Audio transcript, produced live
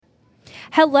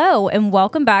Hello, and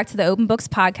welcome back to the Open Books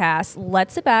Podcast.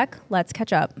 Let's sit back. Let's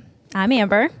catch up. I'm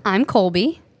Amber. I'm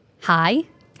Colby. Hi.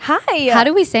 Hi. How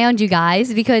do we sound, you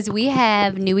guys? Because we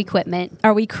have new equipment.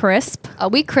 Are we crisp? Are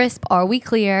we crisp? Are we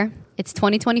clear? It's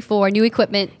 2024, new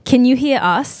equipment. Can you hear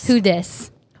us? Who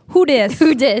dis? Who dis?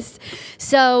 Who dis?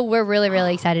 So we're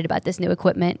really excited about this new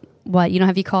equipment. What, you don't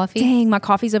have your coffee? Dang, my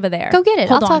coffee's over there. Go get it.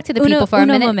 Hold I'll on. talk to the people for a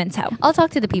minute. Momento. I'll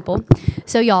talk to the people.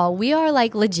 So y'all, we are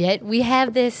like legit. We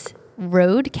have this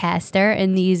Rodecaster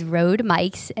and these Rode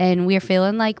mics, and we're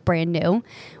feeling like brand new.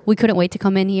 We couldn't wait to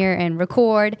come in here and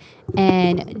record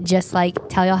and just like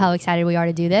tell y'all how excited we are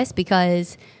to do this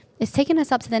because it's taking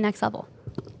us up to the next level.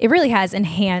 It really has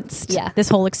enhanced this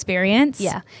whole experience.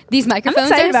 Yeah. These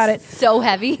microphones are about it. So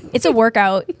heavy. It's a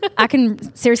workout. I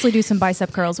can seriously do some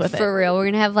bicep curls with it. For real. We're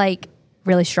going to have like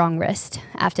really strong wrist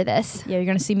after this. Yeah, you're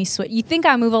going to see me switch. You think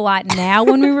I move a lot now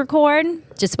when we record?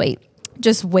 Just wait.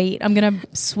 Just wait. I'm going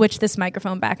to switch this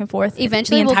microphone back and forth.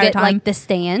 Eventually we'll get like the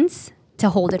stands to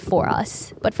hold it for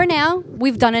us. But for now,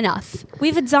 we've done enough.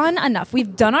 We've done enough.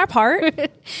 We've done our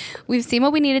part. We've seen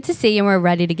what we needed to see and we're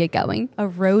ready to get going. A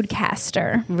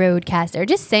Rodecaster. Rodecaster. It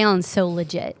just sounds so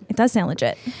legit. It does sound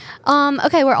legit.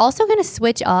 Okay, we're also going to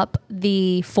switch up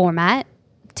the format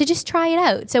to just try it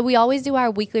out. So we always do our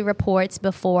weekly reports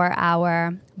before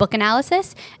our book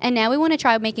analysis, and now we want to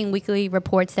try making weekly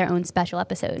reports their own special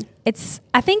episode.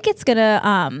 I think it's going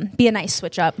to be a nice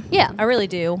switch up. Yeah. I really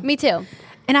do. Me too.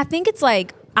 And I think it's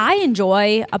like, I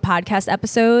enjoy a podcast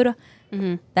episode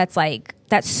that's like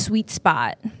that sweet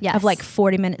spot of like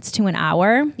 40 minutes to an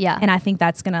hour. Yeah. And I think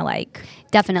that's going to like...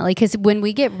 Definitely, because when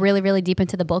we get really deep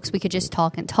into the books, we could just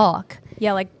talk and talk.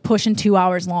 Yeah, like pushing 2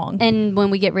 hours long. And when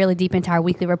we get really deep into our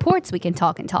weekly reports, we can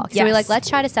talk and talk. So we're like, let's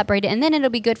try to separate it. And then it'll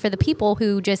be good for the people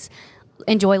who just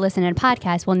enjoy listening to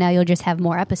podcasts. Well, now you'll just have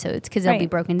more episodes because they'll be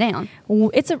broken down.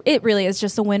 It really is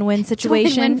just a win-win situation.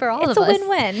 It's a win-win for all of us. It's a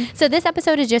win-win. So this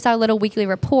episode is just our little weekly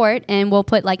report, and we'll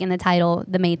put like in the title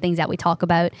the main things that we talk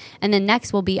about. And then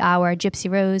next will be our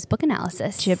Gypsy Rose book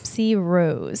analysis. Gypsy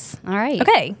Rose. All right.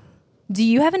 Okay. Do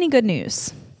you have any good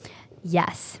news?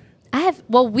 Yes. I have.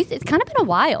 Well, it's kind of been a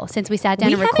while since we sat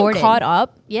down and recorded. We haven't caught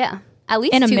up. Yeah. At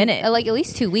least in a minute. Like at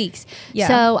least 2 weeks. Yeah.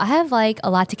 So I have like a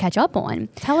lot to catch up on.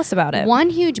 Tell us about it. One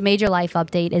huge major life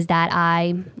update is that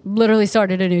I literally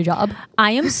started a new job.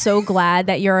 I am so glad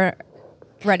that you're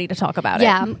ready to talk about it.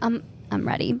 Yeah, I'm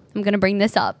ready. I'm going to bring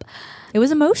this up. It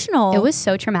was emotional. It was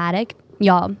so traumatic.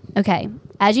 Y'all, okay.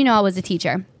 As you know, I was a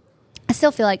teacher. I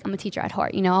still feel like I'm a teacher at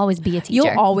heart. You know, I'll always be a teacher.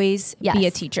 You'll always be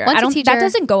a teacher. That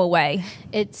doesn't go away.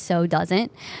 It so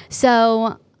doesn't.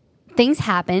 So things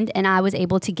happened and I was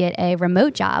able to get a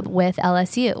remote job with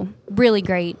LSU. Really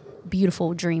great,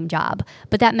 beautiful dream job.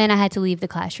 But that meant I had to leave the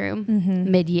classroom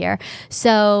mid-year.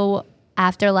 So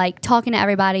after like talking to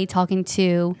everybody, talking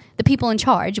to the people in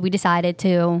charge, we decided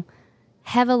to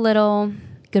have a little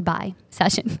goodbye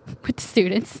session with the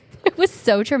students. It was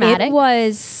so traumatic. It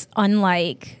was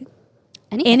unlike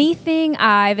anything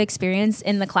I've experienced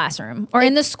in the classroom or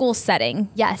in the school setting.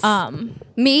 Yes.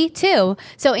 Me too.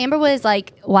 So Amber was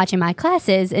like watching my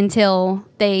classes until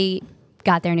they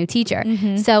got their new teacher.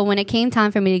 So when it came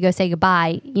time for me to go say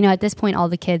goodbye, you know, at this point, all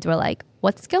the kids were like,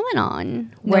 what's going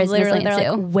on? Where's Miss Lansu?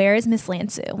 They're like, where is Miss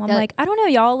Lansu? I'm like, I don't know,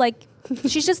 y'all. Like,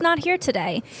 she's just not here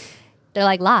today. They're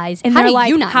like, lies. And how they're do like,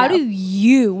 you not how know? do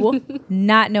you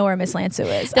not know where Miss Lansu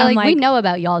is? They're like, we know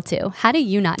about y'all too. How do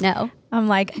you not know? I'm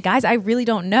like, guys, I really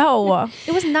don't know.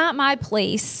 It was not my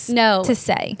place to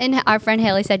say. And our friend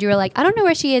Haley said, you were like, I don't know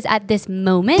where she is at this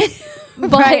moment.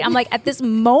 But right. I'm like, at this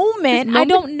moment, I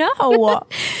don't know.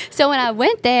 So when I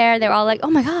went there, they were all like, oh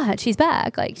my God, she's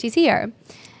back. Like, she's here.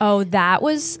 Oh, that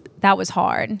was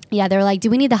hard. Yeah, they were like, do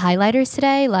we need the highlighters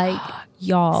today? Like,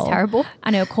 y'all. It's terrible.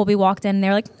 I know Colby walked in and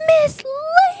they're like, Miss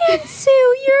Lansu,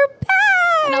 you're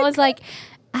back. And I was like,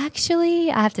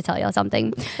 actually, I have to tell y'all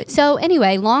something. So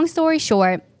anyway, long story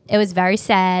short, it was very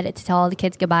sad to tell all the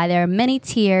kids goodbye. There are many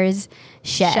tears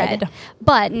shed.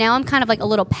 But now I'm kind of like a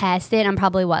little past it. I'm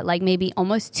probably like maybe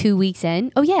almost 2 weeks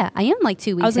in. Oh yeah, I am like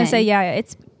 2 weeks in. I was going to say, yeah,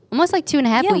 it's almost like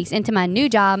 2.5 weeks into my new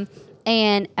job.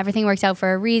 And everything works out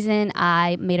for a reason.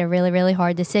 I made a really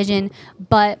hard decision,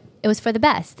 but it was for the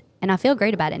best. And I feel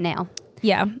great about it now.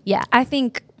 Yeah. Yeah. I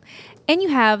think, and you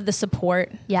have the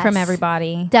support from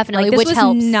everybody. Definitely, like, this which was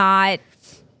helps.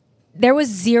 There was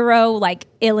zero like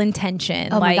ill intention.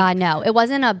 Oh my God, no. It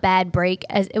wasn't a bad break.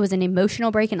 As it was an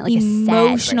emotional break and like emotional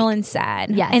a sad break. And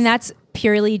sad. Yes. And that's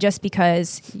purely just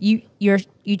because you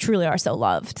truly are so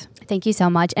loved. Thank you so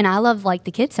much. And I love like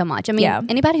the kids so much. I mean,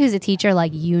 anybody who's a teacher,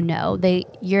 like, you know,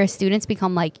 your students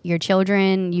become like your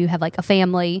children. You have like a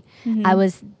family. I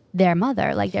was their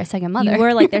mother, like their second mother. You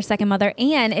were like their second mother.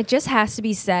 And it just has to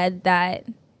be said that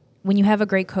when you have a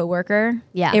great coworker,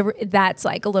 that's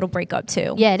like a little breakup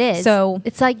too. Yeah, it is. So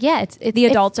it's like, it's the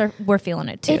adults were feeling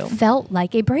it too. It felt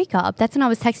like a breakup. That's when I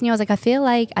was texting you. I was like, I feel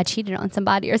like I cheated on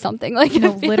somebody or something. Like,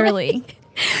 no, literally. Like.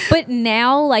 But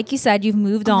now, like you said, you've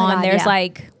moved on. God, there's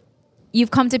like,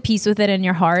 you've come to peace with it in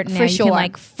your heart. And now you can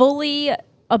like fully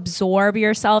absorb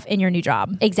yourself in your new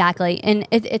job. Exactly. And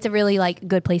it's a really like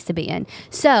good place to be in.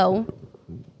 So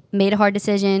made a hard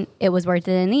decision. It was worth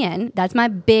it in the end. That's my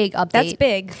big update. That's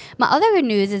big. My other good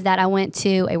news is that I went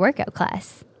to a workout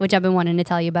class, which I've been wanting to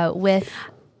tell you about with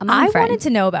a mom friend. I wanted to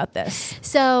know about this.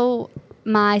 So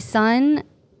my son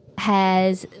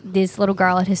has this little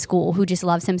girl at his school who just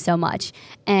loves him so much,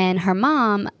 and her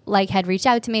mom like had reached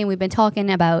out to me, and we've been talking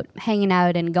about hanging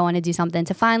out and going to do something.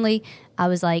 So finally I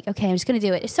was like, okay, I'm just gonna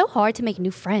do it. It's so hard to make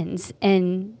new friends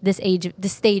in this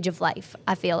stage of life,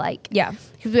 I feel like. Yeah,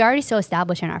 because we're already so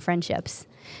established in our friendships.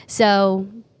 So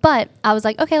but I was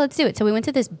like, okay, let's do it. So we went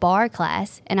to this bar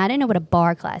class, and I didn't know what a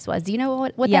bar class was. Do you know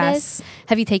what that is?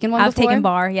 Have you taken one before? I've taken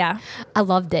bar, yeah. I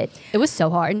loved it. It was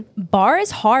so hard. Bar is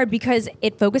hard because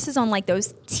it focuses on like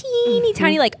those teeny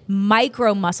tiny like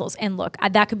micro muscles. And look,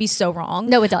 that could be so wrong.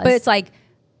 No, it does. But it's like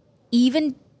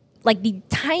even like the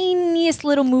tiniest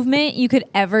little movement you could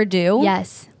ever do.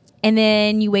 Yes. And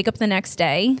then you wake up the next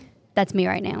day. That's me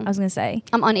right now. I was going to say.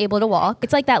 I'm unable to walk.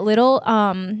 It's like that little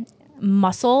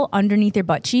muscle underneath your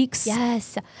butt cheeks.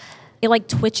 Yes. It like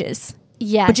twitches.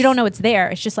 Yes. But you don't know it's there.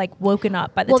 It's just like woken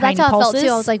up by the tiny pulses. Well, that's how I felt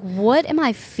too. I was like, what am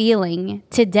I feeling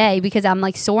today? Because I'm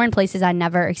like sore in places I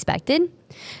never expected.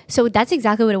 So that's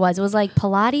exactly what it was. It was like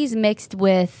Pilates mixed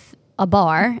with a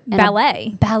bar.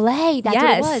 Ballet. Ballet. That's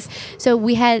what it was.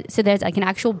 So there's like an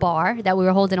actual bar that we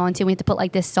were holding on to. We had to put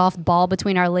like this soft ball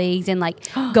between our legs and like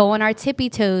go on our tippy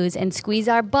toes and squeeze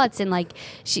our butts. And like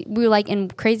we were like in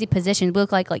crazy positions. We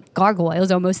looked like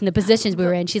gargoyles almost in the positions we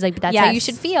were in. She's like, but that's how you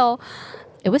should feel.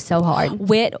 It was so hard.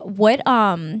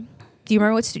 Do you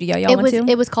remember what studio y'all went to?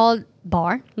 It was called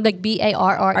Bar, like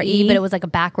BARRE, but it was like a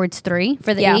backwards 3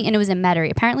 for the E, and it was in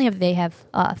Metairie. Apparently they have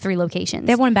 3 locations.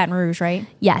 They have one in Baton Rouge, right?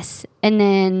 Yes. And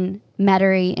then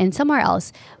Metairie and somewhere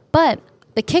else. But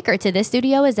the kicker to this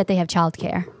studio is that they have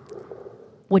childcare,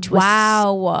 which was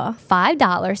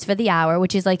 $5 for the hour,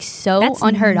 which is like That's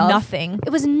unheard of. Nothing. It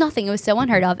was nothing. It was so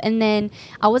unheard of. And then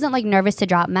I wasn't like nervous to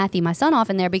drop Matthew, my son, off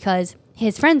in there because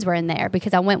his friends were in there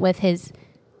because I went with his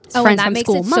friends and that from makes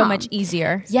school. it so much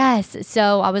easier. Yes.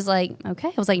 So I was like, okay.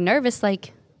 I was like nervous,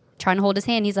 like trying to hold his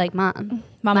hand. He's like, Mom,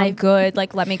 I'm good.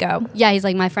 Like, let me go. Yeah. He's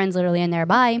like, my friend's literally in there.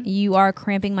 Bye. You are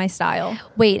cramping my style.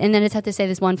 Wait. And then I just have to say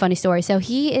this one funny story. So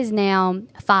he is now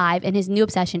 5 and his new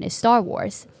obsession is Star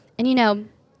Wars. And you know,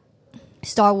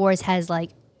 Star Wars has like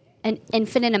an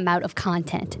infinite amount of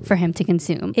content for him to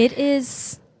consume. It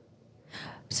is.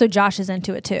 So Josh is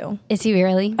into it too. Is he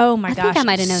really? Oh my gosh. I think I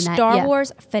might have known that. Star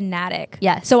Wars fanatic.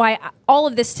 Yes. So all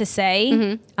of this to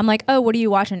say, I'm like, oh, what are you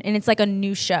watching? And it's like a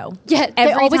new show. Yeah.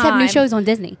 They always have new shows on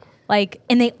Disney. Like,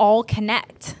 and they all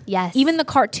connect. Yes. Even the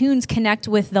cartoons connect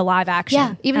with the live action.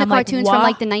 Yeah. Even the cartoons from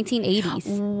like the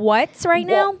 1980s. What's right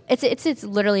now? It's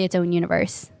literally its own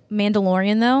universe.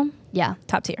 Mandalorian though. Yeah.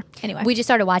 Top tier. Anyway. We just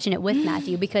started watching it with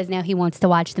Matthew because now he wants to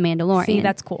watch The Mandalorian. See,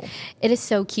 that's cool. It is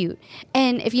so cute.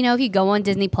 And if you go on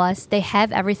Disney Plus, they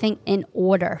have everything in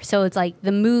order. So it's like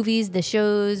the movies, the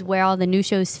shows, where all the new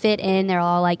shows fit in, they're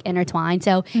all like intertwined.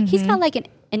 So he's got like an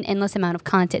endless amount of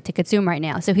content to consume right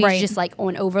now. So he's just like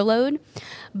on overload.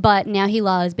 But now he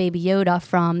loves Baby Yoda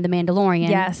from The Mandalorian.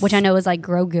 Yes. Which I know is like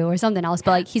Grogu or something else,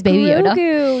 but like he's Baby Yoda.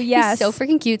 Grogu, yes. He's so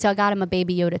freaking cute. So I got him a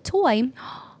Baby Yoda toy.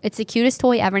 It's the cutest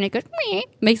toy ever, and it goes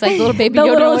makes like little Baby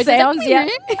Yoda little sounds. Yeah.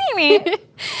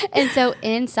 And so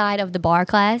inside of the bar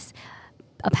class,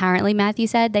 apparently Matthew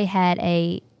said they had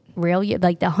a real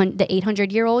like the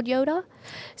 800-year-old Yoda.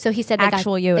 So he said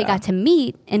Yoda. They got to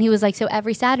meet, and he was like, so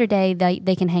every Saturday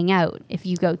they can hang out if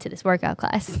you go to this workout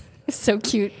class. So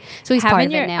cute. So he's part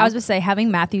of it now. I was going to say, having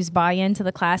Matthew's buy-in to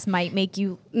the class might make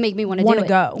me want to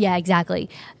go. Yeah, exactly.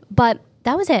 But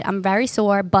that was it. I'm very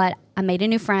sore, but I made a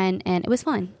new friend, and it was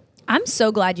fun. I'm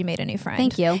so glad you made a new friend.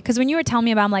 Thank you. Because when you were telling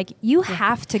me about it, I'm like, you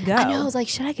have to go. I know. I was like,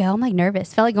 should I go? I'm like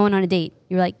nervous. Felt like going on a date.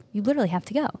 You're like, you literally have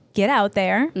to go. Get out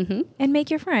there and make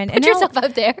your friend. Put yourself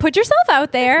out there. Put yourself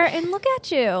out there and look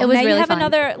at you. It was now really you have fun.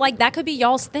 Another, like, that could be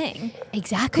y'all's thing.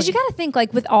 Exactly. Because you got to think,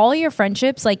 like, with all your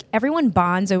friendships, like, everyone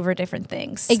bonds over different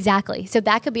things. Exactly. So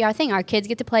that could be our thing. Our kids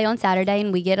get to play on Saturday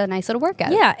and we get a nice little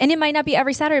workout. Yeah. And it might not be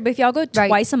every Saturday, but if y'all go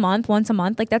twice a month, once a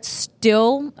month, like, that's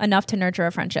still enough to nurture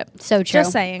a friendship. So true.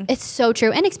 Just saying. It's so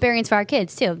true. And experience for our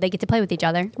kids, too. They get to play with each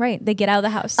other. Right. They get out of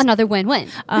the house. Another win-win.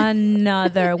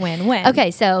 Another win-win. Okay.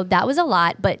 So that was a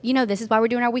lot, but But, this is why we're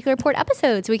doing our weekly report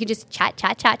episodes. So we can just chat.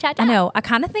 I know. I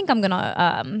kind of think I'm going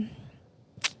to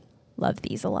love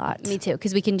these a lot. Me too,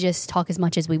 because we can just talk as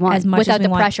much as we want. Without the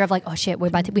pressure of like, oh shit, we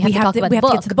have to talk about the book. We have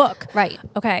to get to the book. Right.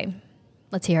 Okay.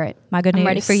 Let's hear it. My good news. I'm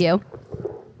ready for you.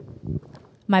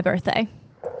 My birthday.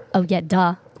 Oh, yeah,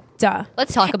 duh.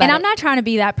 Let's talk about it. And I'm not trying to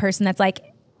be that person that's like,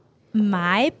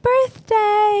 my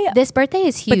birthday. This birthday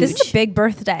is huge. But this is a big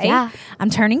birthday. Yeah. I'm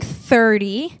turning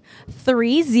 30.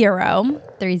 30.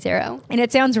 And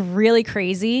it sounds really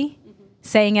crazy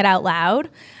saying it out loud.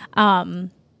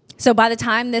 So by the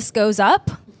time this goes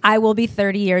up, I will be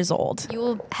 30 years old. You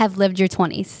will have lived your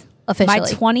 20s officially. My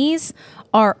 20s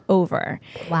are over.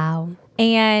 Wow.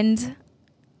 And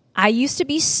I used to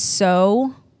be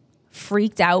so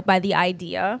freaked out by the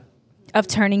idea of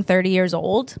turning 30 years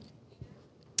old.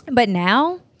 But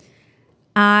now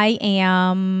I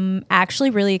am actually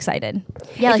really excited.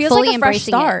 Yeah, it feels fully like a fresh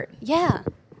start. Yeah.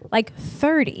 Like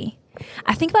 30.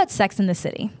 I think about Sex in the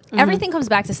City. Everything comes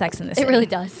back to Sex in the City. It really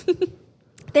does.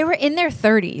 They were in their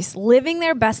 30s, living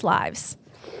their best lives.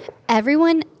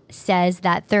 Everyone says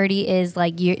that 30 is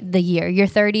like the year. Your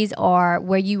 30s are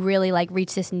where you really like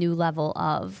reach this new level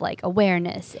of like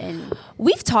awareness. And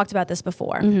we've talked about this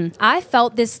before. I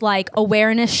felt this like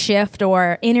awareness shift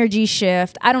or energy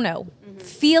shift. I don't know.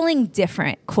 Feeling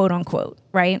different, quote unquote,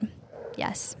 right?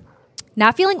 Yes.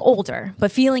 Not feeling older,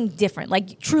 but feeling different.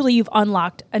 Like truly you've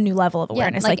unlocked a new level of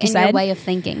awareness, like you said. Your way of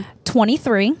thinking.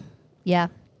 23. Yeah.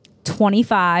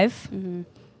 25.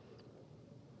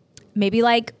 Maybe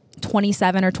like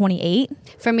 27 or 28.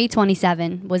 For me,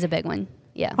 27 was a big one.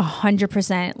 Yeah.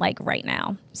 100% like right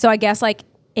now. So I guess like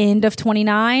end of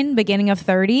 29, beginning of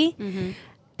 30.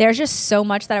 There's just so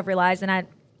much that I've realized, and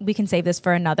we can save this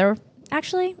for another.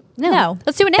 Actually, no.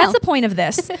 Let's do it now. That's the point of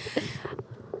this.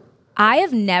 I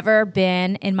have never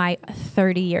been in my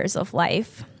 30 years of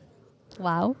life.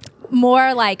 Wow.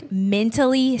 More like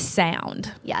mentally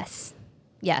sound. Yes.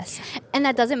 And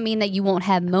that doesn't mean that you won't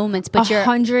have moments, but you're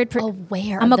 100%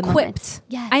 aware I'm of the equipped. moments.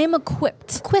 Yes. I am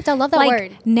equipped. Equipped. I love that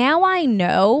word. Now I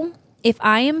know if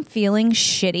I am feeling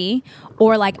shitty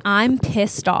or like I'm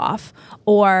pissed off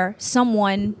or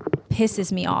someone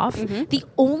pisses me off, the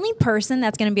only person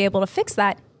that's going to be able to fix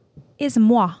that is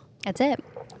moi. That's it.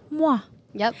 Moi.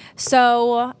 Yep.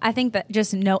 So I think that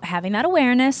just having that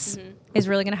awareness is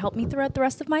really going to help me throughout the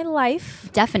rest of my life.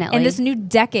 Definitely. And this new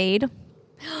decade.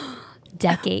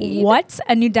 What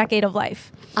a new decade of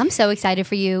life. I'm so excited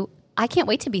for you. I can't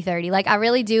wait to be 30. Like, I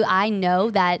really do. I know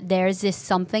that there's this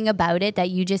something about it that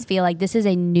you just feel like this is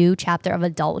a new chapter of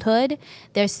adulthood.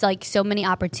 There's like so many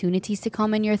opportunities to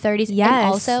come in your 30s. Yes. And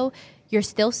also, you're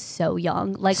still so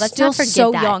young. Like, let's still not forget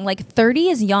so that. young. Like 30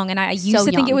 is young, and I used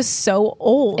to think it was so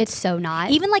old. It's so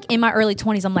not. Even like in my early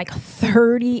 20s, I'm like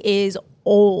 30 is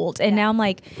old, and now I'm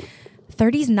like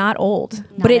 30 is not old.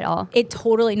 Not at all. It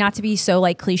totally, not to be so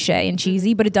like cliche and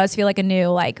cheesy, but it does feel like a new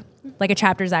like a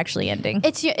chapter's actually ending.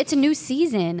 It's a new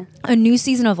season. A new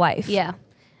season of life. Yeah.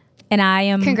 And I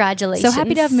am congratulations. so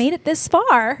happy to have made it this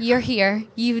far. You're here.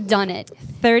 You've done it.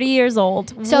 30 years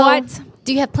old. So what?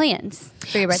 Do you have plans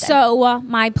for your birthday? So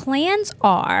my plans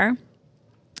are,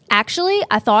 actually,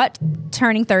 I thought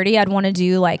turning 30, I'd want to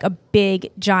do like a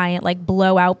big, giant, like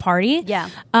blowout party. Yeah.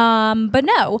 But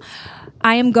no,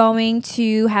 I am going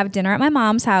to have dinner at my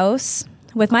mom's house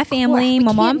with my family,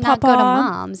 mama and papa. Go to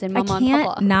mom's and mama and papa. I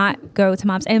can't not go to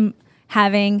mom's and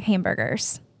having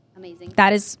hamburgers. Amazing.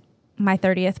 That is my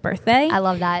 30th birthday. I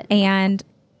love that. And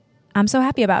I'm so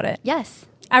happy about it. Yes.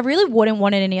 I really wouldn't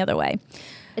want it any other way.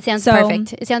 It sounds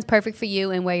perfect. It sounds perfect for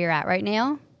you and where you're at right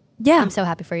now. Yeah. I'm so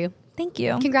happy for you. Thank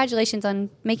you. Congratulations on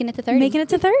making it to 30. Making it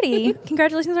to 30.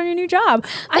 Congratulations on your new job.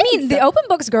 I mean, the Open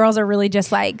Books girls are really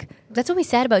just like... That's what we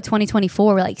said about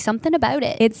 2024. We're like, something about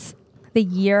it. It's the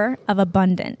year of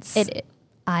abundance.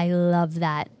 I love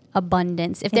that.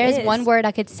 Abundance. If there's one word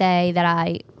I could say that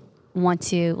I want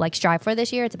to like strive for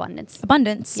this year, it's abundance.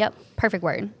 Abundance. Yep. Perfect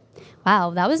word.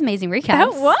 Wow. That was amazing recap.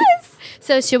 That was.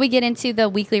 So should we get into the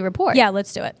weekly report? Yeah,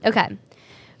 let's do it. Okay.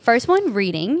 First one,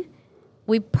 reading.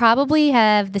 We probably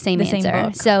have the same answer. Same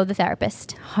book. So The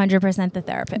Therapist. 100% The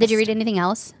Therapist. Did you read anything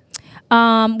else?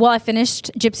 Well, I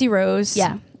finished Gypsy Rose.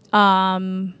 Yeah.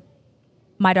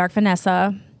 My Dark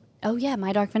Vanessa. Oh, yeah.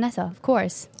 My Dark Vanessa, of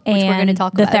course. Which And we're going to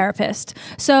talk The about. Therapist.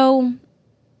 So,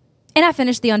 and I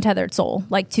finished The Untethered Soul,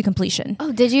 like to completion.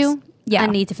 Oh, did you? Yeah. I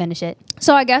need to finish it.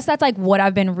 So I guess that's like what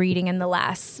I've been reading in the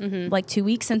last like 2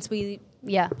 weeks since we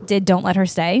did Don't Let Her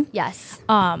Stay. Yes.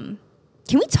 Can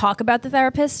we talk about The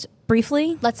Therapist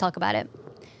briefly? Let's talk about it.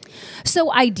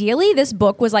 So ideally, this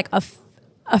book was like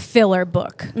a filler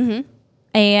book. And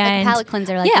like a palate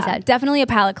cleanser, like you said. Definitely a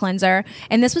palate cleanser.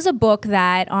 And this was a book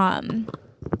that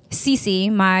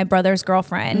Cece, my brother's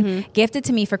girlfriend, gifted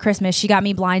to me for Christmas. She got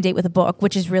me Blind Date with a Book,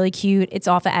 which is really cute. It's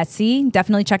off of Etsy.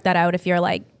 Definitely check that out if you're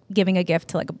like giving a gift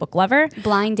to like a book lover.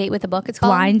 Blind Date with a Book, it's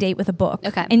called? Blind Date with a Book.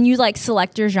 Okay. And you like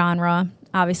select your genre.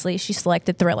 Obviously, she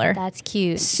selected thriller. That's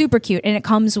cute. Super cute. And it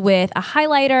comes with a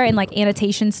highlighter and like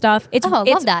annotation stuff.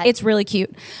 Love that. It's really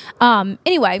cute.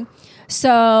 Anyway,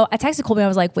 so I texted Colby. I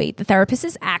was like, wait, The Therapist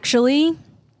is actually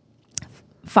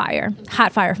fire.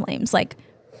 Hot fire flames. Like,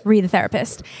 read The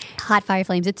Therapist. Hot Fire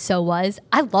Flames, it so was.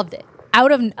 I loved it.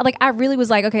 Out of, like, I really was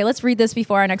like, okay, let's read this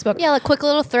before our next book. Yeah, like quick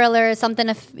little thriller, something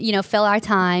to, fill our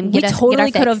time. We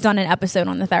totally could have done an episode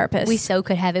on The Therapist. We so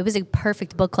could have. It was a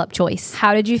perfect book club choice.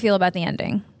 How did you feel about the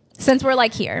ending? Since we're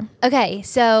like here. Okay,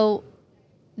 so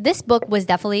this book was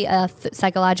definitely a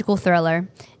psychological thriller,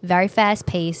 very fast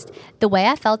paced. The way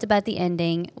I felt about the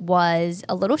ending was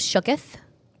a little shooketh.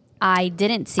 I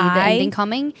didn't see the ending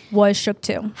coming. Was shook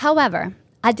too. However,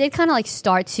 I did kind of like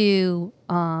start to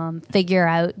figure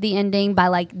out the ending by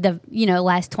like the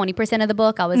last 20% of the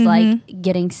book. I was like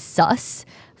getting sus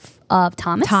of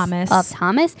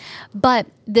Thomas. But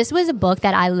this was a book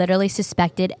that I literally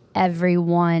suspected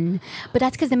everyone. But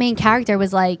that's because the main character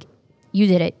was like, you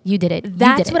did it.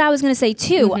 That's what I was going to say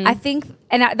too. I think,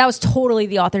 and that was totally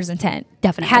the author's intent.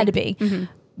 Definitely. Had to be.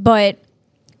 But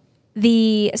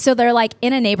so they're like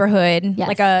in a neighborhood,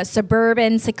 like a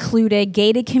suburban, secluded,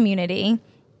 gated community.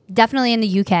 Definitely in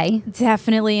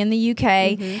the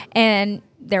UK. And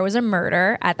there was a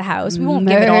murder at the house. We won't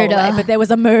give it all away, but there was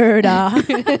a murder.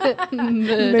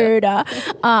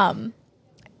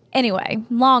 Anyway,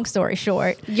 long story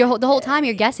short. The whole time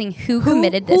you're guessing who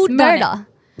committed this murder.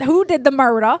 Who did the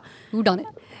murder? Who done it?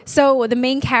 So the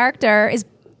main character is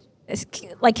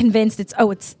like convinced it's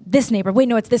this neighbor. Wait,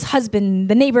 no, it's this husband,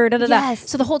 the neighbor, da da da. Yes.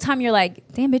 So the whole time you're like,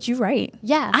 damn bitch, you're right.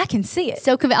 Yeah. I can see it.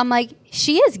 So I'm like,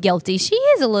 she is guilty. She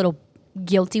is a little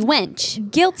guilty wench.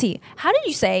 Guilty. How did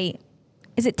you say?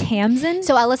 Is it Tamsin?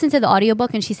 So I listened to the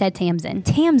audiobook and she said Tamsin.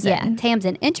 Tamsin. Yeah,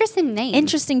 Tamsin. Interesting name.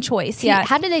 Interesting choice. Yeah.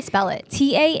 How did they spell it?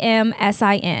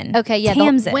 Tamsin. Okay, yeah.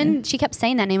 Tamsin. When she kept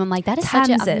saying that name, I'm like, that is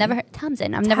Tamsin. I've never heard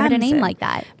Tamsin. I've never heard a name like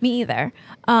that. Me either.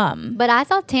 But I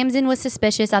thought Tamsin was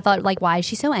suspicious. I thought, like, why is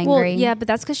she so angry? Well, yeah, but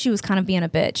that's because she was kind of being a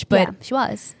bitch. But yeah, she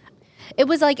was. It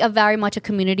was like a very much a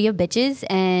community of bitches,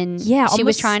 and she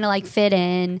was trying to like fit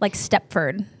in, like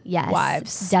Stepford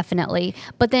wives, definitely.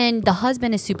 But then the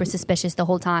husband is super suspicious the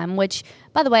whole time. Which,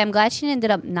 by the way, I'm glad she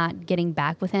ended up not getting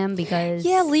back with him because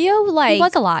Leo he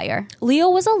was a liar. Leo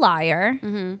was a liar,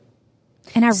 and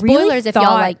I Spoilers really if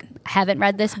y'all like haven't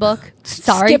read this book.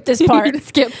 Sorry, skip this part.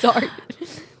 Sorry.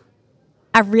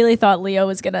 I really thought Leo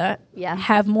was gonna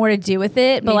have more to do with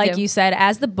it, but like too. you said,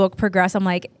 as the book progressed, I'm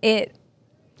like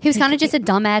He was kind of just a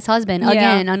dumbass husband.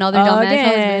 Again, another dumbass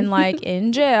husband. Like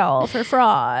in jail for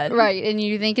fraud. Right. And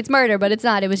you think it's murder, but it's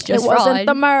not. It was just fraud. It wasn't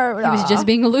the murder. He was just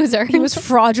being a loser. He was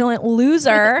fraudulent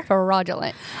loser.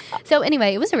 Fraudulent. So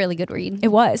anyway, it was a really good read. It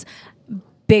was.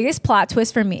 Biggest plot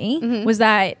twist for me was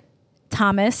that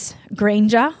Thomas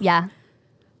Granger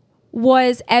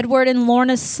was Edward and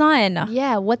Lorna's son.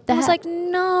 Yeah, what the heck? I was like,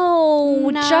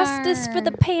 no, justice for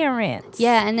the parents.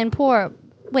 Yeah, and then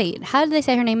wait, how did they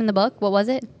say her name in the book? What was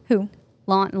it? Who?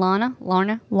 Lorna?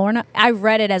 Lorna? I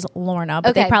read it as Lorna,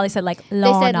 but they probably said like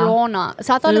Lorna. They said Lorna.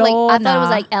 So I thought it was like Lawna.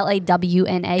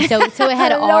 So it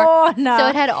had R. So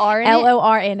it had R in it.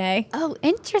 Lorna. Oh,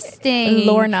 interesting.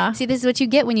 Lorna. See, this is what you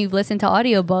get when you listen to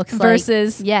audiobooks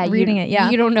versus reading it. Yeah.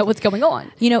 You don't know what's going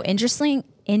on.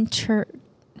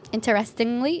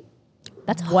 Interestingly.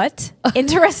 That's what?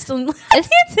 Interestingly.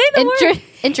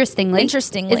 Interestingly.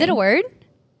 Interestingly. Is it a word?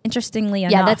 Interestingly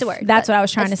enough. Yeah, that's a word. That's what I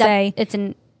was trying to say. It's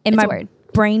a my word.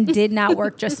 Brain did not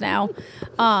work just now.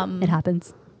 It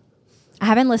happens. I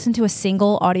haven't listened to a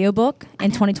single audiobook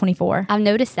in 2024. I've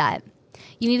noticed that.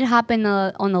 You need to hop on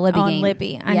the Libby game. On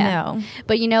Libby, I know.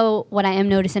 But you know what I am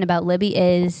noticing about Libby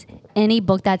is any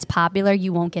book that's popular,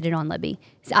 you won't get it on Libby.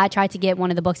 So I tried to get one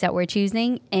of the books that we're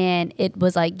choosing, and it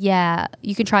was like, yeah,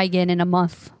 you can try again in a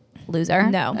month,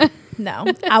 loser. No,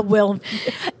 I will.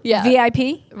 Yeah.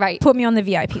 VIP? Right. Put me on the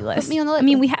VIP list. Put me on the list. I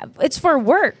mean, it's for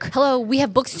work. Hello, we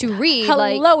have books to read.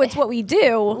 Hello, it's what we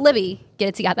do. Libby, get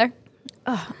it together.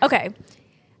 Okay.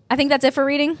 I think that's it for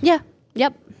reading. Yeah.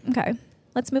 Yep. Okay.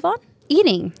 Let's move on.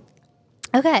 Eating.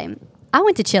 Okay. I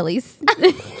went to Chili's.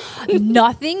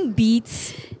 Nothing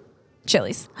beats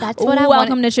Chili's. That's what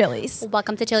Welcome to Chili's.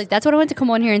 Welcome to Chili's. That's what I want to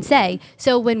come on here and say.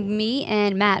 So when me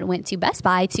and Matt went to Best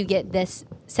Buy to get this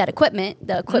set equipment,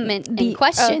 the equipment in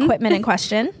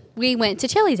question, we went to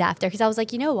Chili's after because I was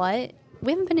like, you know what?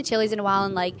 We haven't been to Chili's in a while,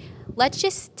 and like, let's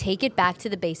just take it back to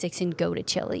the basics and go to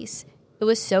Chili's. It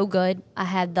was so good. I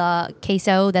had the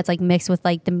queso that's like mixed with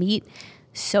like the meat.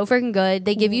 So freaking good.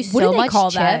 They give you What do so they much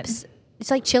call that? chips. It's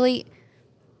like chili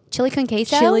con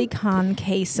queso. Chili con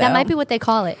queso. That might be what they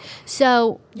call it.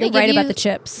 So You're they give right you, about the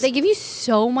chips. They give you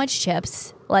so much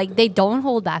chips. Like they don't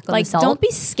hold back on like, the salt. don't be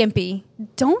skimpy.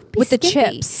 Don't be with the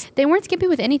skimpy. chips. They weren't skimpy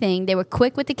with anything. They were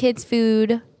quick with the kids'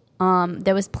 food.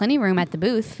 There was plenty of room at the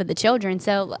booth for the children.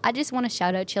 So I just want to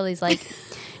shout out Chili's. Like,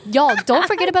 y'all, don't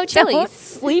forget about Chili's. Don't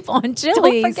sleep on Chili's.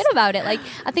 Don't forget about it. Like,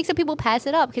 I think some people pass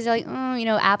it up because they're like, oh, you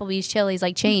know, Applebee's, Chili's,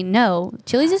 like chain. No,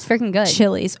 Chili's is freaking good.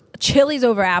 Chili's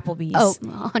over Applebee's. Oh,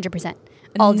 100%.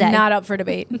 All day. Not up for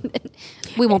debate.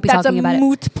 We won't be talking about it. That's a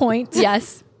moot point.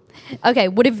 Yes. Okay,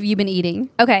 what have you been eating?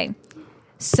 Okay,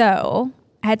 so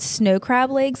I had snow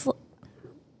crab legs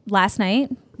last night,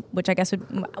 which I guess would,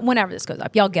 whenever this goes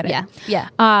up, y'all get it.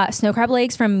 Yeah. Snow crab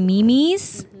legs from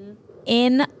Mimi's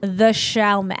in the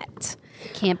Chalmette.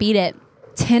 Can't beat it.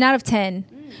 10 out of 10.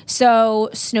 So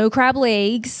snow crab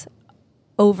legs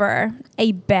over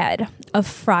a bed of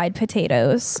fried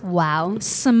potatoes Wow.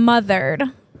 smothered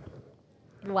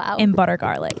Wow. in butter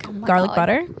garlic. Garlic God.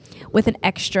 butter with an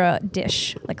extra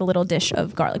dish, like a little dish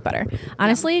of garlic butter.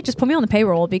 Honestly, just put me on the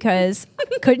payroll because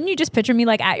couldn't you just picture me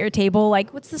like at your table,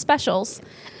 like, what's the specials?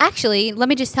 Actually, let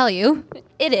me just tell you,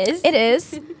 it is. It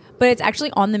is, but it's actually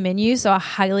on the menu, so I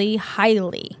highly,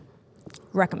 highly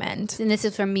recommend. And this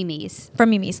is from Mimi's.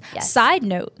 From Mimi's. Yes. Side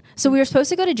note, so we were supposed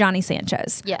to go to Johnny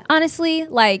Sanchez. Yeah. Honestly,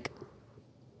 like,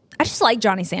 I just like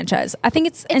Johnny Sanchez. I think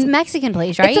it's It's a Mexican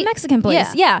place, right? It's a Mexican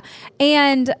place, yeah.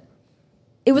 And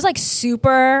it was like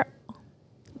super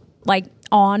like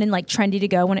on and like trendy to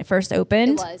go when it first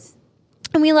opened. It was.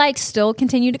 And we like still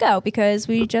continue to go because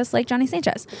we just like Johnny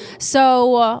Sanchez.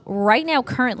 So right now,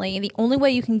 currently, the only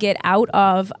way you can get out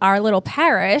of our little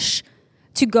parish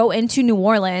to go into New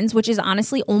Orleans, which is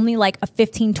honestly only like a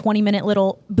 15, 20 minute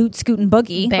little boot scoot and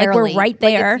boogie. Barely. Like we're right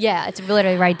there. It's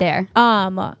literally right there.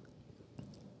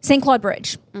 St. Claude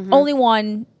Bridge. Only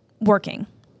one working.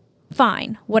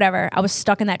 Fine. Whatever. I was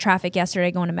stuck in that traffic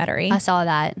yesterday going to Metairie. I saw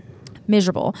that.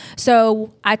 Miserable.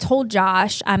 So I told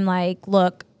Josh, I'm like,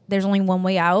 look, there's only one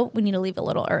way out. We need to leave a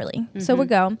little early. So we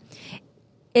go.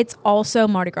 It's also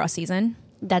Mardi Gras season.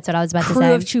 That's what I was about to Crew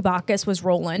say. of Chewbacca's was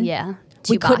rolling. Yeah.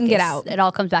 We couldn't get Chewbacca's. out. It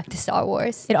all comes back to Star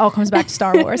Wars. It all comes back to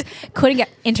Star Wars. Couldn't get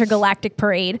intergalactic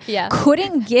parade. Yeah.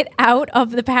 Couldn't get out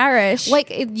of the parish. Like,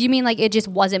 you mean like it just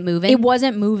wasn't moving? It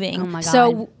wasn't moving. Oh my God.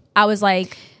 So I was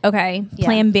like, okay, Yeah.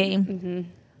 plan B.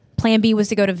 Plan B was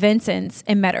to go to Vincent's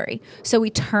in Metairie. So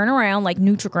we turn around like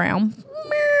Nutriground,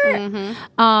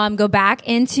 go back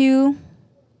into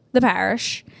the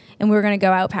parish, and we were going to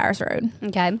go out Paris Road.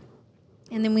 Okay.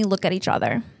 And then we look at each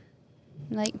other.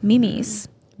 Like, Mimi's.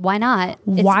 why not?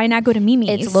 Why not go to Mimi's?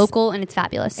 It's local and it's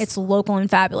fabulous. It's local and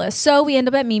fabulous. So we end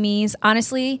up at Mimi's.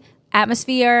 Honestly,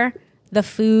 atmosphere, the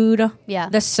food, Yeah.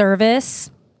 the service,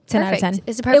 10 Perfect. out of 10.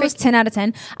 Is it It was perfect? 10 out of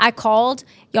 10. I called,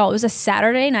 y'all, it was a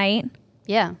Saturday night.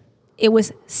 yeah. It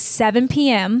was 7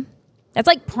 p.m. That's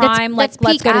like prime, That's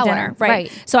let's peak go to hour. dinner.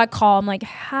 Right. So I call, I'm like,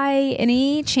 hi,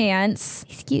 any chance?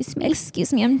 Excuse me.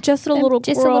 Excuse me, I'm just a little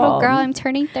Just girl. a little girl. I'm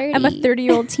turning 30. I'm a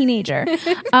 30-year-old teenager.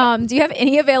 Do you have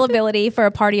any availability for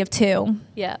a party of two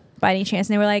Yeah. by any chance?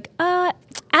 And they were like,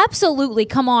 absolutely.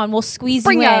 Come on, we'll squeeze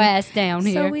Bring you your in. ass down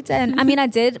here. So we did. I mean,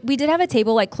 we did have a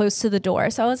table like close to the door,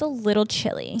 so I was a little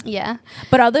chilly. Yeah.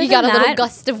 But other You than got a that, little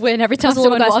gust of wind every time it was a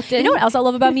little someone gust. walked in. You know what else I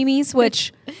love about Mimi's?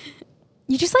 Which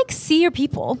you just like see your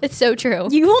people. It's so true.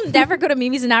 You will never go to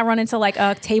Mimi's and not run into like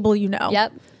a table you know.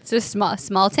 Yep. It's a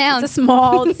small town. It's a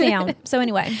small town. So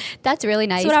anyway, That's really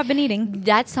nice. that's what I've been eating.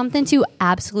 That's something to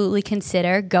absolutely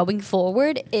consider going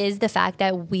forward is the fact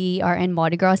that we are in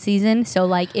Mardi Gras season. So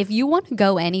like if you want to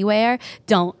go anywhere,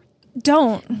 don't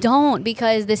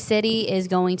because the city is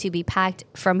going to be packed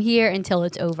from here until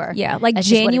it's over. Yeah, like That's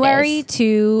just what it January is.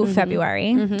 to February,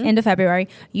 into February.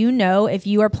 You know, if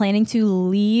you are planning to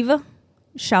leave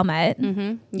Chalmette,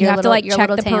 you Your have to little- like your check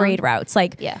little the town. parade routes.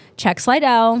 Like Yeah. check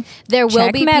Slidell. There will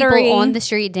check be Metairie. people on the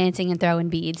street dancing and throwing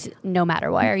beads no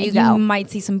matter where you You go. might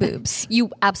see some boobs.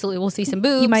 You absolutely will see some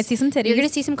boobs. You might see some titties. You're going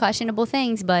to see some questionable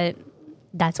things, but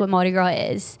that's what Mardi Gras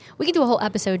is. We could do a whole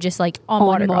episode just like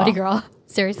on Mardi Gras.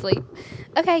 Seriously.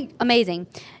 Okay, amazing.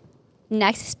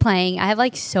 Next is playing. I have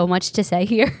like so much to say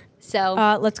here. So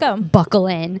Let's go. buckle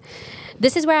in.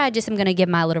 This is where I just am going to give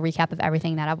my little recap of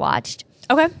everything that I've watched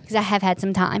Okay. because I have had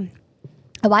some time.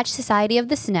 I watched Society of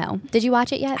the Snow. Did you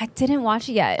watch it yet? I didn't watch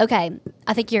it yet. Okay,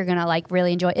 I think you're gonna like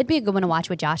really enjoy it. It'd be a good one to watch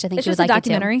with Josh. I think It's he would just a like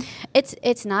documentary? it too.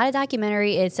 It's not a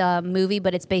documentary. It's a movie,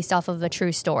 but it's based off of a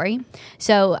true story.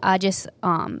 So I just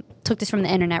took this from the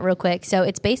internet real quick. So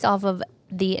it's based off of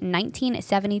the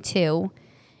 1972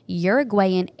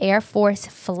 Uruguayan Air Force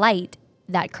flight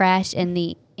that crashed in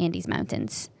the Andes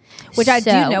Mountains. Which I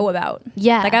do know about.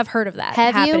 Yeah. Like I've heard of that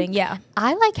happening. Yeah.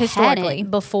 I like historically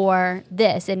hadn't before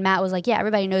this. And Matt was like, yeah,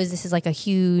 everybody knows this is like a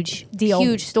huge deal.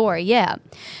 Huge story. Yeah.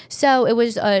 So it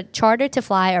was a charter to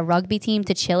fly a rugby team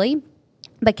to Chile,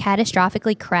 but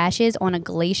catastrophically crashes on a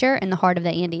glacier in the heart of the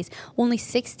Andes. Only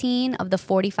 16 of the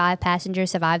 45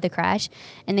 passengers survived the crash,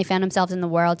 and they found themselves in the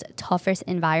world's toughest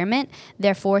environment.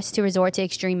 They're forced to resort to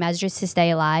extreme measures to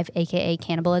stay alive, aka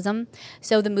cannibalism.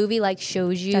 So the movie like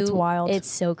shows you. That's wild. It's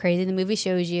so crazy. The movie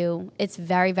shows you. It's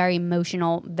very, very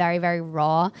emotional, very, very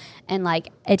raw, and like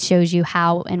it shows you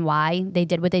how and why they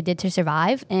did what they did to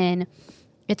survive. And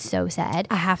it's so sad.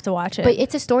 I have to watch it. But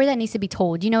it's a story that needs to be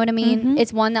told. You know what I mean?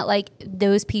 It's one that like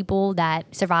those people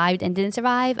that survived and didn't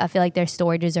survive, I feel like their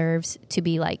story deserves to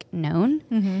be like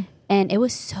known. And it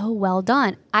was so well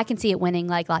done. I can see it winning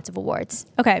like lots of awards.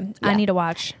 Okay. I need to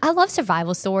watch. I love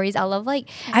survival stories. I love like...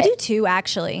 I do too,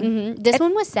 actually. This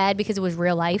one was sad because it was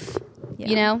real life,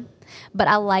 you know? But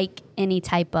I like any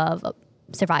type of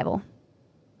survival.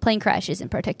 Plane crashes in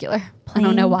particular. I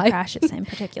don't know why. Crashes in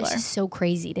particular. It's just so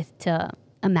crazy to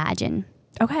imagine.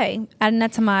 Okay. Adding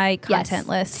that to my content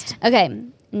list. Okay.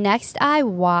 Next, I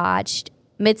watched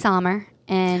Midsommar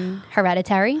and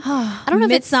Hereditary. I don't know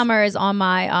if Midsommar is on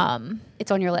my... it's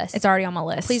on your list. It's already on my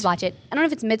list. Please watch it. I don't know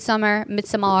if it's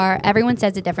Midsommar. Everyone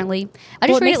says it differently. I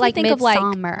just read it like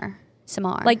Midsommar.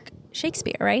 Like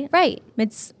Shakespeare, right? Right.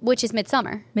 Which is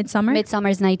Midsommar.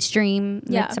 Midsummer's Night's Dream.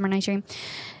 Yeah. Midsummer Night's Dream.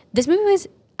 This movie was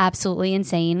absolutely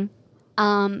insane.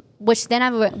 Which then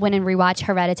I went and rewatched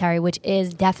Hereditary, which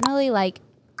is definitely like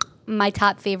my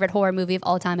top favorite horror movie of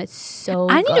all time. It's so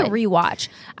I need good. to rewatch.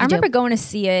 I remember going to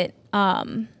see it.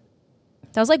 That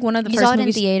was like one of the You first saw it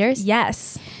movies. in theaters?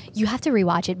 Yes. You have to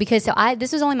rewatch it because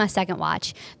this was only my second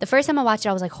watch. The first time I watched it,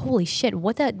 I was like, holy shit,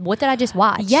 what did I just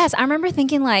watch? Yes, I remember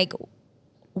thinking like,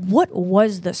 what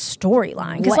was the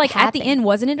storyline? Because like at the end,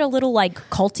 wasn't it a little like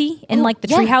culty in like the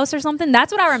treehouse or something?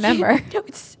 That's what I remember.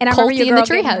 And I remember your girl in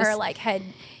the treehouse. Her like head.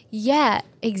 Yeah,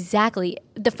 exactly.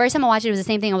 The first time I watched it was the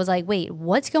same thing. I was like, wait,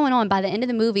 what's going on? By the end of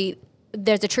the movie,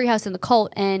 there's a treehouse in the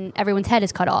cult and everyone's head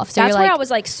is cut off. So that's where I was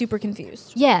like super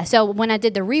confused. Yeah. So when I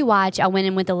did the rewatch, I went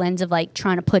in with the lens of like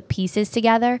trying to put pieces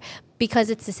together because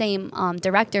it's the same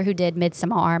director who did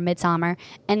Midsommar.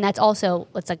 And that's also,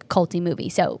 it's like a culty movie.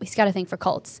 So he's got to think for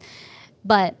cults.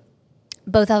 But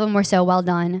both of them were so well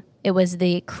done. It was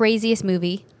the craziest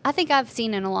movie I think I've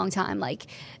seen in a long time. Like,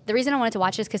 the reason I wanted to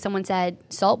watch this because someone said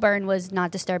Saltburn was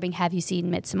not disturbing. Have you seen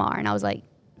Midsommar? And I was like,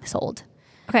 sold.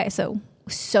 Okay, so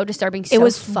disturbing. It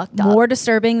was fucked up. More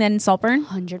disturbing than Saltburn?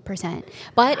 100%.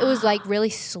 But it was like really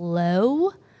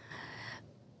slow,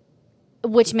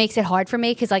 which makes it hard for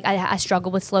me because like I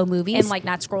struggle with slow movies. And like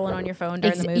not scrolling on your phone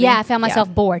during the movie? Yeah, I found myself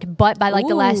bored. But by like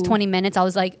the last 20 minutes, I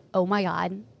was like, oh my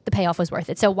God. The payoff was worth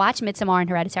it. So watch Midsommar and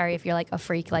Hereditary if you're like a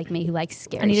freak like me who likes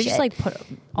scary shit. I need to just like put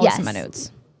all this in my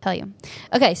notes. Tell you.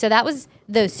 Okay, so that was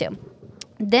those two.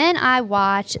 Then I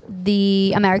watched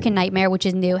The American Nightmare, which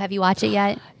is new. Have you watched it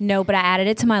yet? No, but I added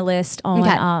it to my list on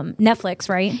Netflix,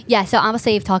 right? Yeah, so I'm going to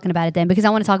save talking about it then because I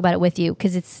want to talk about it with you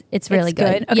because it's really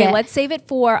good. Okay, yeah. Let's save it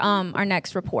for our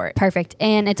next report. Perfect.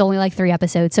 And it's only like 3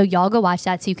 episodes. So y'all go watch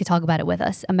that so you can talk about it with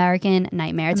us. American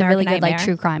Nightmare. It's a really good like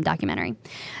true crime documentary.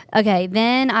 Okay,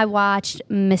 then I watched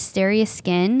Mysterious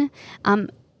Skin.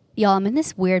 Y'all, I'm in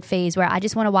this weird phase where I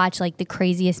just want to watch like the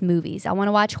craziest movies. I want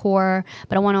to watch horror,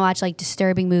 but I want to watch like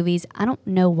disturbing movies. I don't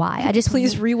know why.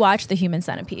 Please rewatch The Human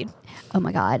Centipede. Oh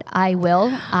my God, I will.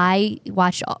 I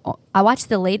watched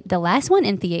the last one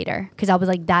in theater because I was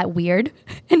like that weird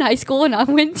in high school and I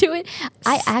went to it.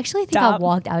 I actually think I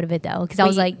walked out of it though because I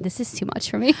was like, this is too much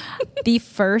for me. The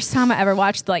first time I ever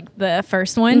watched like the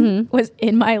first one was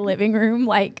in my living room,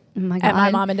 like at my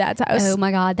mom and dad's house. Oh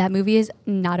my God, that movie is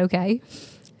not okay.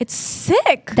 It's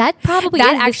sick. That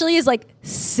actually is like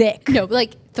sick. No,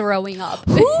 like throwing up.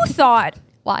 Who thought?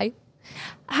 Why?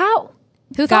 How?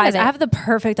 Who thought Guys, of it? I have the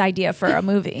perfect idea for a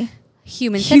movie.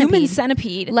 Human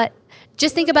Centipede.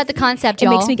 Just think about the concept,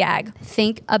 y'all. It makes me gag.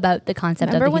 Think about the concept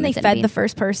Remember of the when they fed the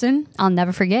first person? I'll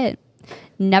never forget.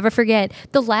 Never forget.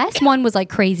 The last one was like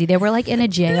crazy. They were like in a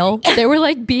jail. They were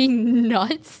like being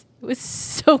nuts. It was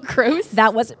so gross.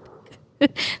 That wasn't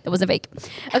fake.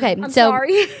 Okay, I'm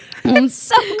sorry. It's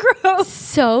so gross.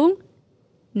 So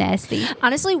nasty.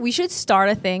 Honestly, we should start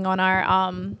a thing on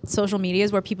our social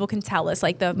medias where people can tell us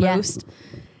like the most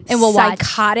and we'll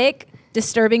psychotic,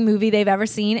 disturbing movie they've ever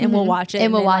seen, and we'll watch it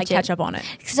and we'll watch catch up on it.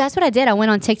 Because that's what I did. I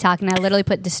went on TikTok and I literally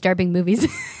put disturbing movies.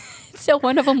 So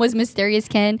one of them was Mysterious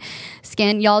Skin.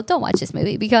 Y'all don't watch this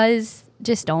movie because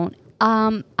just don't.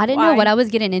 I didn't know what I was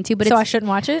getting into, but I shouldn't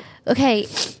watch it. Okay.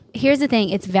 here's the thing.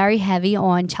 It's very heavy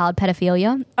on child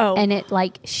pedophilia. Oh. And it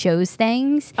like shows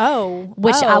things. Oh.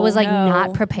 Which I was like no,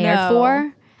 not prepared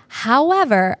for.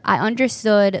 However, I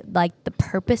understood like the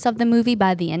purpose of the movie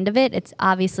by the end of it. It's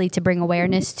obviously to bring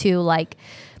awareness to like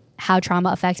how trauma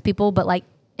affects people, but like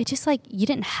it's just like you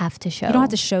didn't have to show. You don't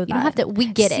have to show that. You don't have to. We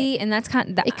get See, it. and that's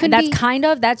kind.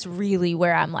 That's really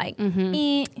where I'm like.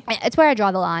 It's where I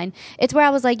draw the line. It's where I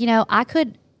was like,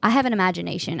 I have an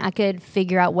imagination. I could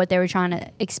figure out what they were trying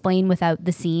to explain without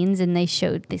the scenes, and they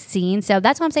showed the scenes. So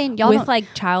that's what I'm saying. Y'all with don't,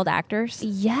 like child actors.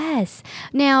 yes.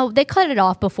 Now they cut it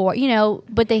off before,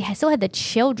 but they still had the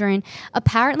children.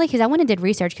 Apparently, because I went and did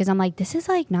research because I'm like, this is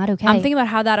like not okay. I'm thinking about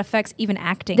how that affects even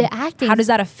acting. The acting. How does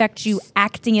that affect you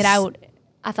acting it out?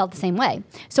 I felt the same way.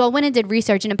 So I went and did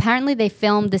research, and apparently they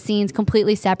filmed the scenes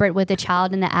completely separate with the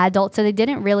child and the adult, so they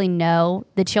didn't really know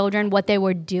the children what they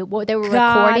were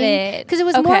recording because it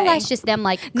was more or less just them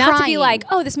like not crying. to be like,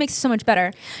 oh, this makes it so much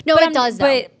better. No, it does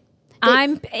though. But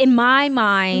I'm in my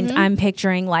mind, I'm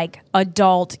picturing like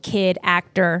adult kid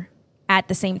actor at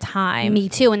the same time. Me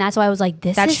too, and that's why I was like,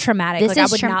 that's traumatic. Like I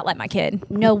would not let my kid.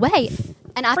 No way.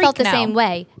 And I felt the no. same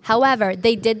way. However,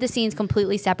 they did the scenes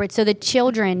completely separate, so the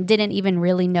children didn't even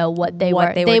really know what they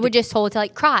were. They were just told to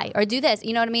like cry or do this.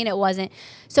 You know what I mean? It wasn't.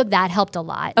 So that helped a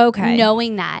lot. Okay.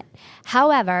 Knowing that.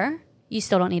 However, you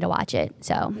still don't need to watch it.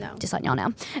 So just letting y'all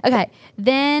know. Okay.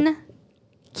 Then,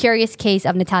 Curious Case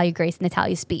of Natalia Grace,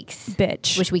 Natalia Speaks.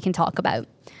 Bitch. Which we can talk about.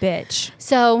 Bitch.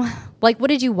 So, like, what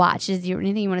did you watch? Is there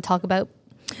anything you want to talk about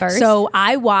first? So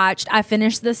I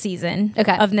finished the season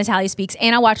of Natalia Speaks,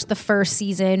 and I watched the first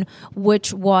season,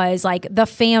 which was like the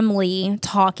family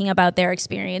talking about their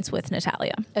experience with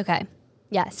Natalia. Okay.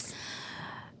 Yes.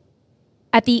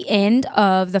 At the end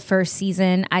of the first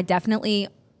season, I definitely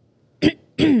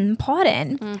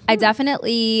I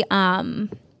definitely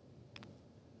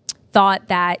thought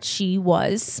that she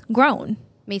was grown.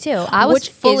 Me too. I was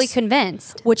fully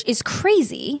convinced. Which is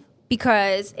crazy.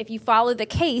 Because if you follow the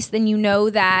case, then you know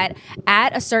that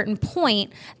at a certain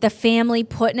point, the family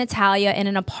put Natalia in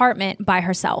an apartment by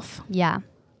herself. Yeah.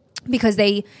 Because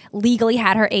they legally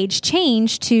had her age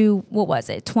changed to, what was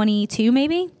it, 22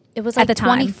 maybe? It was like at the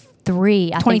time.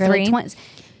 23. I 23. think.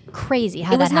 Crazy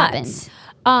how that happened.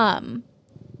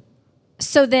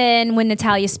 So then when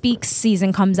Natalia Speaks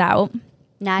season comes out,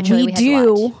 naturally we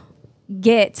do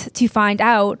get to find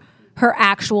out her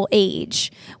actual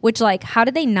age, which like, how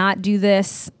did they not do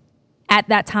this at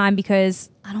that time? Because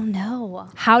I don't know.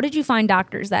 How did you find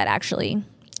doctors that actually,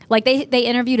 like they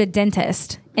interviewed a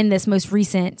dentist in this most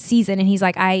recent season, and he's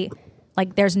like,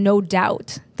 there's no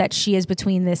doubt that she is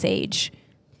between this age.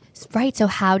 Right. So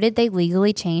how did they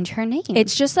legally change her name?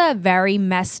 It's just a very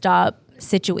messed up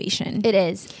situation. It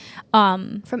is.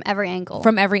 From every angle.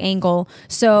 From every angle.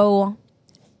 So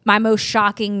my most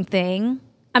shocking thing,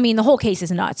 I mean, the whole case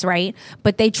is nuts, right?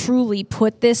 But they truly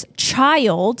put this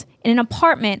child in an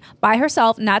apartment by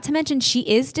herself, not to mention she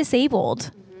is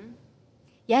disabled. Mm-hmm.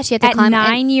 Yeah, she had to climb. At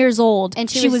 9 years old. And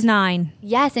she was 9.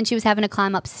 Yes, and she was having to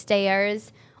climb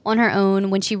upstairs on her own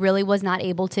when she really was not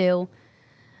able to.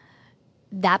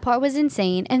 That part was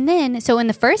insane. And then, so in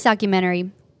the first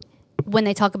documentary, when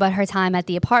they talk about her time at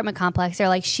the apartment complex, they're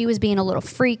like, she was being a little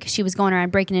freak. She was going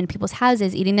around breaking into people's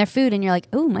houses, eating their food. And you're like,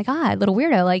 oh my God, little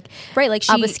weirdo. Like, right, like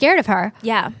I was scared of her.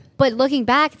 Yeah. But looking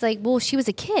back, it's like, well, she was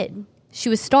a kid. She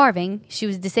was starving. She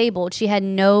was disabled. She had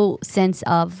no sense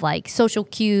of like social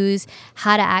cues,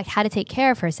 how to act, how to take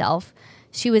care of herself.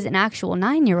 She was an actual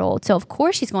 9-year-old. So of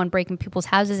course she's going breaking people's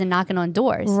houses and knocking on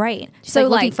doors. Right. She's so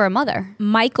like looking for a mother.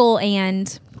 Michael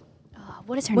and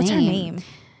what's her name? Her name?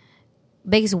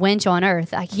 Biggest wench on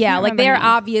earth. I can't like they're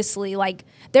obviously like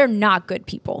they're not good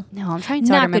people. No, I'm trying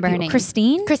to remember her name.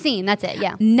 Christine, that's it.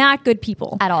 Yeah, not good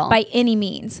people at all by any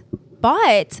means.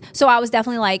 But so I was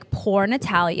definitely like poor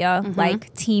Natalia,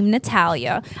 like team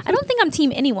Natalia. I don't think I'm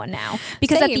team anyone now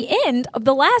because at the end of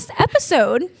the last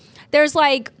episode, there's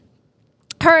like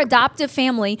her adoptive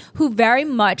family who very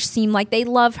much seem like they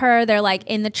love her. They're like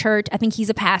in the church. I think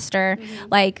he's a pastor.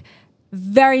 Like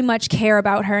very much care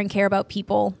about her and care about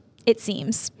people. It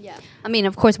seems. Yeah. I mean,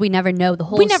 of course, we never know the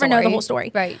whole story. We never know the whole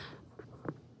story. Right.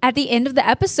 At the end of the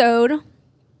episode,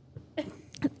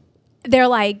 they're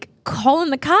like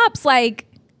calling the cops like,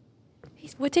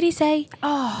 what did he say?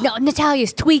 Oh. No,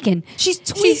 Natalia's tweaking. She's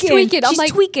tweaking. I'm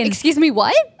like, tweaking. Excuse me,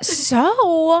 what?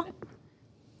 So,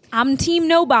 I'm team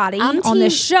nobody on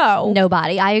this show.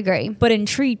 Nobody, I agree. But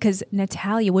intrigued because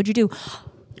Natalia, what'd you do?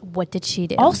 What did she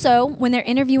do? Also, when they're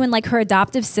interviewing like her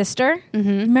adoptive sister,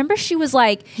 remember she was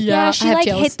like, yeah she like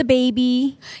hit the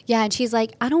baby. Yeah, and she's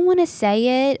like, I don't want to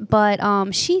say it, but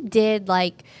she did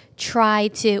like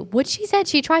tried to, what she said,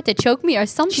 she tried to choke me or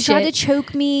some shit. She tried to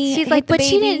choke me. She's hit like, the but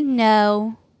she baby." didn't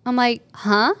know. I'm like,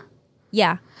 huh?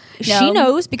 Yeah. No. She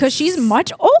knows because she's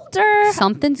much older.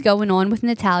 Something's going on with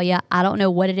Natalia. I don't know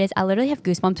what it is. I literally have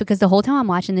goosebumps because the whole time I'm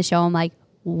watching the show, I'm like,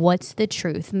 what's the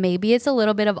truth? Maybe it's a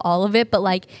little bit of all of it, but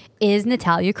like, is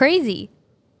Natalia crazy?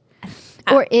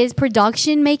 Or is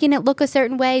production making it look a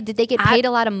certain way? Did they get paid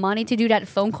a lot of money to do that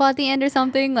phone call at the end or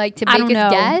something? Like to make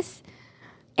us guess?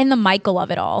 And the Michael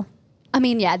of it all. I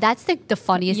mean, yeah, that's the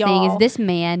funniest thing Y'all. is this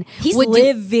man. He's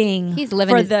living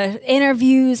for the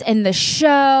interviews and the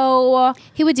show.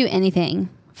 He would do anything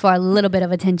for a little bit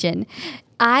of attention.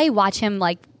 I watch him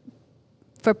like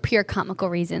for pure comical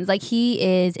reasons. Like he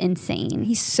is insane.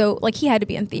 He's so like he had to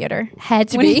be in theater. Had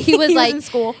to When be. He was like, in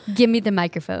school. give me the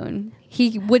microphone.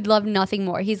 He would love nothing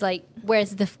more. He's like,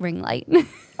 where's the ring light?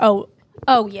 Oh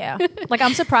yeah. Like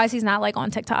I'm surprised he's not like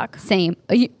on TikTok. Same.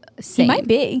 He might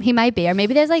be. He might be. Or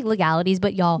maybe there's like legalities,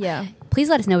 but y'all, Yeah. please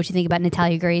let us know what you think about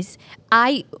Natalia Grace.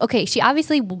 She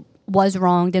obviously was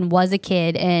wronged and was a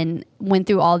kid and went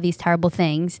through all these terrible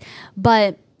things,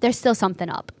 but there's still something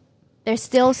up. There's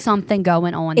still something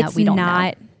going on that we don't know. It's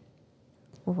not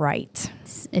right.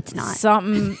 It's not.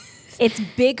 Something. It's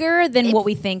bigger than what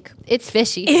we think. It's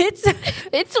fishy. It's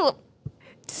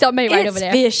something ain't right over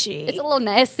there. Fishy. It's a little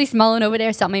nasty smelling over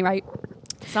there. Something ain't right.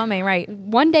 Something ain't right.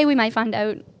 One day we might find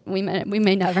out. We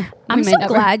may never. I'm so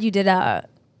glad you did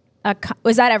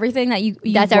was that everything that you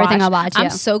That's watched? everything I watched, yeah. I'm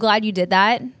so glad you did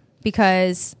that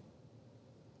because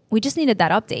we just needed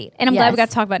that update. And I'm glad we got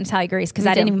to talk about Natalia Grace because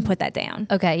I didn't even put that down.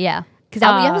 Okay, yeah. Because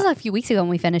that was a few weeks ago when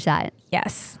we finished that.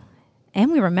 Yes.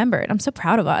 And we remembered. I'm so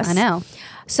proud of us. I know.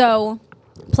 So,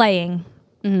 playing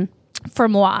for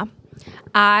moi,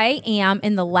 I am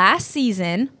in the last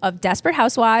season of Desperate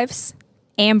Housewives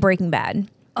and Breaking Bad.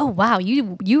 Oh, wow.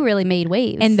 You really made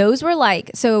waves. And those were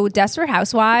like, so Desperate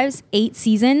Housewives, 8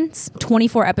 seasons,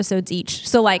 24 episodes each.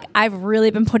 So like I've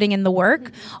really been putting in the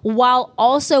work while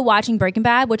also watching Breaking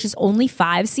Bad, which is only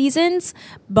 5 seasons,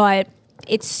 but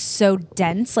it's so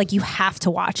dense. Like you have to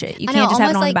watch it. You can't just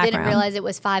have it on the background. Didn't realize it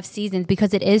was 5 seasons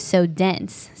because it is so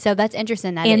dense. So that's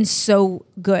interesting. And so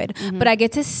good. But I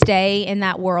get to stay in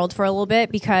that world for a little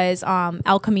bit because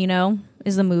El Camino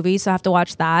is the movie, so I have to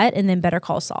watch that, and then Better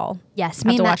Call Saul. Yes,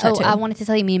 me and Matt. I wanted to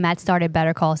tell you, me and Matt started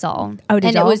Better Call Saul. Oh,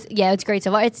 did y'all? It's great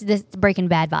so far. It's this Breaking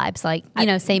Bad vibes, like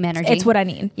same energy. It's what I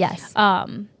need. Yes. I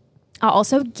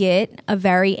also get a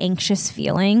very anxious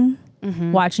feeling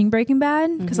watching Breaking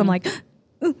Bad because I'm like,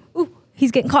 ooh, he's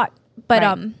getting caught. But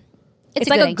it's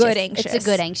like a good anxious. It's a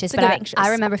good anxious.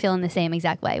 I remember feeling the same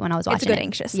exact way when I was watching it. It's a good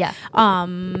anxious. Yeah.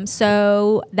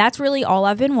 So that's really all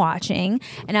I've been watching.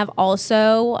 And I've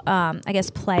also, I guess,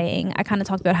 playing. I kind of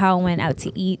talked about how I went out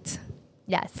to eat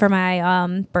for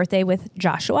my birthday with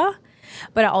Joshua.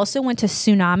 But I also went to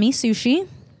Tsunami Sushi.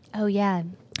 Oh, yeah.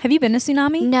 Have you been to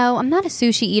Tsunami? No, I'm not a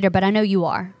sushi eater, but I know you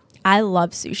are. I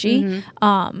love sushi.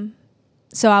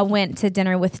 So I went to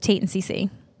dinner with Tate and Cece.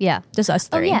 Yeah. Just us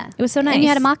 3. Oh, yeah. It was so nice. And you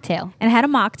had a mocktail. And I had a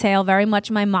mocktail, very much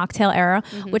my mocktail era,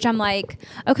 which I'm like,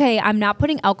 okay, I'm not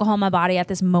putting alcohol in my body at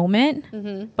this moment.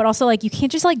 But also, like, you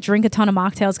can't just, like, drink a ton of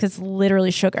mocktails because it's literally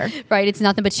sugar. Right. It's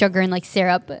nothing but sugar and, like,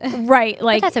 syrup. Right.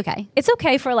 Like, but that's okay. It's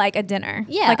okay for, like, a dinner.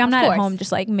 Yeah, like, I'm not course. at home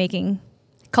just, like, making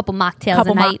a couple mocktails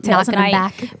a night, knocking them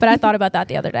back. But I thought about that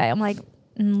the other day. I'm like,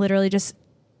 literally just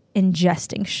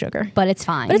ingesting sugar. But it's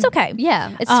fine. But it's okay.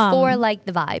 Yeah. It's for, like,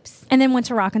 the vibes. And then went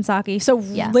to Rock and Sake. So,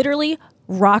 literally,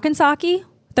 Rock and Sake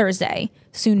Thursday,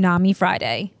 Tsunami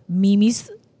Friday, Mimi's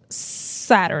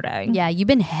Saturday. Yeah, you've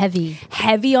been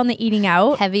heavy on the eating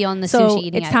out, heavy on the so sushi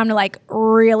eating. It's time to like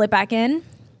reel it back in.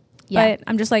 Yeah, but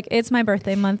I'm just like, it's my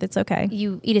birthday month. It's okay.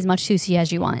 You eat as much sushi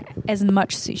as you want, as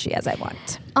much sushi as I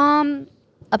want.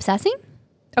 Obsessing.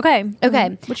 Okay.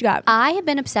 What you got? I have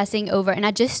been obsessing over, and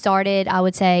I just started. I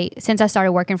would say since I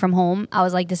started working from home, I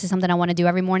was like, this is something I want to do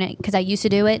every morning because I used to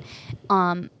do it.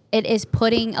 It is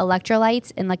putting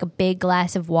electrolytes in like a big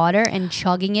glass of water and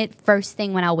chugging it first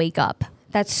thing when I wake up.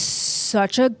 That's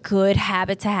such a good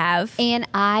habit to have. And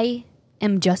I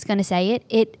am just going to say it.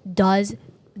 It does,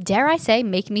 dare I say,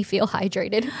 make me feel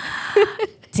hydrated.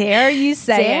 Dare you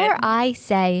say Dare it? I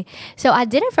say. So I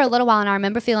did it for a little while and I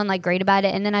remember feeling like great about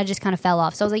it, and then I just kind of fell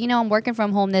off. So I was like, I'm working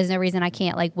from home. There's no reason I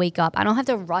can't like wake up. I don't have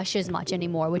to rush as much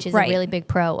anymore, which is a really big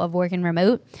pro of working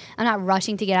remote. I'm not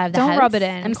rushing to get out of the house. Don't rub it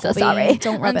in. I'm so Colby. sorry.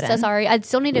 Don't rub it in. I'm so sorry. I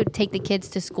still need to take the kids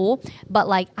to school, but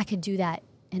like I could do that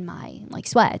in my like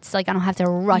sweats. Like I don't have to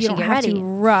rush and get ready. You don't have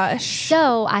to rush.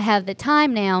 So I have the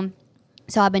time now.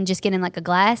 So I've been just getting like a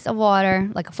glass of water,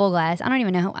 like a full glass. I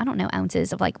don't know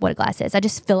ounces of like what a glass is. I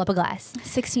just fill up a glass.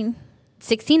 16.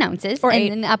 16 ounces. Or and 8.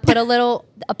 then I put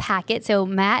a packet. So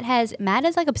Matt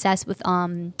is like obsessed with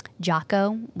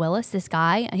Jocko Willis, this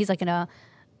guy. He's like not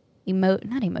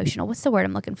emotional. What's the word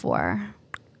I'm looking for?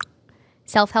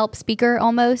 Self-help speaker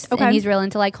almost. Okay. And he's real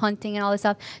into like hunting and all this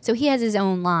stuff. So he has his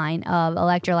own line of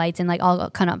electrolytes and like all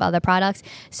kind of other products.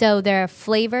 So they're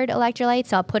flavored electrolytes.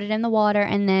 So I'll put it in the water.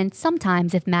 And then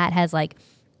sometimes if Matt has like,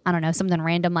 I don't know, something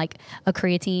random like a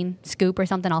creatine scoop or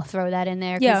something, I'll throw that in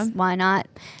there. Yeah. Why not?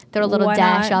 Throw a little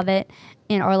dash of it.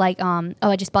 And, or like,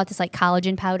 I just bought this like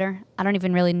collagen powder. I don't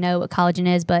even really know what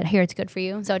collagen is, but here it's good for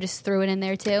you. So I just threw it in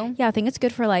there too. Yeah, I think it's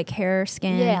good for like hair,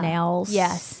 skin, nails.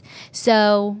 Yes.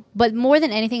 So, but more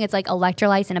than anything, it's like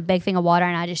electrolytes and a big thing of water,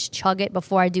 and I just chug it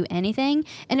before I do anything.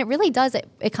 And it really does.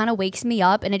 It kind of wakes me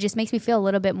up, and it just makes me feel a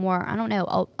little bit more, I don't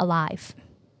know, alive.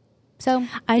 So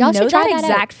I y'all know should try that that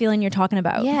exact out. feeling you're talking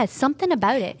about. Yeah, something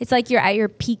about it. It's like you're at your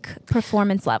peak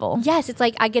performance level. Yes, it's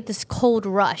like I get this cold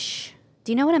rush.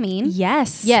 Do you know what I mean?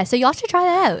 Yes. Yeah, so y'all should try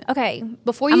that out. Okay.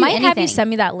 Before you I do might anything. have you send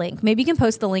me that link. Maybe you can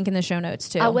post the link in the show notes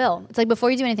too. I will. It's like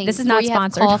before you do anything. This is before not you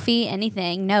sponsored. Have coffee,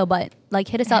 anything. No, but like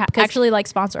hit us up. Because Actually, like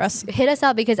sponsor us. hit us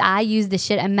up because I use this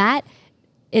shit. And Matt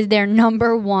is their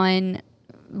number one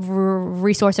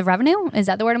resource of revenue. Is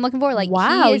that the word I'm looking for? Like,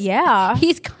 wow, yeah.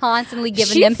 He's constantly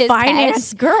giving She them his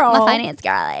finance cash. girl. I'm a finance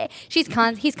girl. He's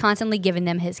constantly giving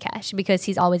them his cash because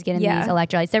he's always getting these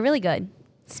electrolytes. They're really good.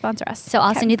 Sponsor us. So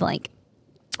I'll send you the link.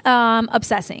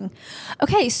 Obsessing.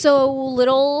 Okay, so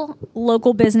little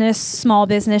local business, small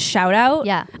business shout out.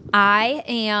 Yeah. I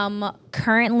am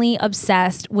currently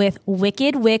obsessed with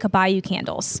Wicked Wick Bayou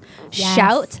candles. Yes.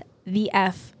 Shout the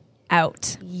F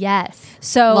out. Yes.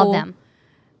 So Love them.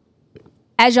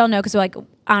 As y'all know, because like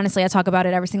honestly, I talk about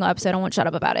it every single episode. I won't shut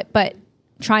up about it, but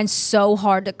trying so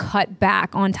hard to cut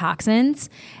back on toxins,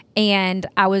 and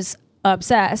I was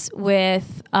obsessed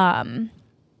with I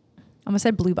almost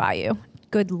said Blue Bayou.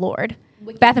 Good Lord.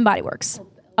 Bath and Body Works.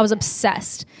 I was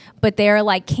obsessed. But they're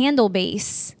like candle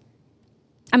base.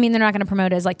 I mean, they're not going to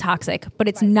promote it as like toxic, but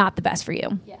it's not the best for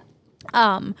you.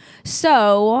 Yeah.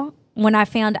 So when I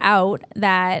found out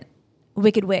that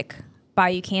Wicked Wick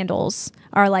Bayou candles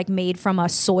are like made from a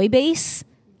soy base,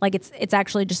 like it's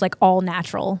actually just like all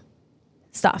natural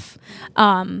stuff.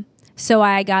 So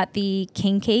I got the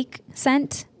King Cake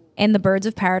scent and the Birds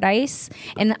of Paradise.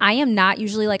 And I am not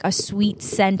usually like a sweet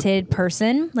scented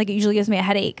person. Like it usually gives me a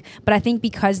headache. But I think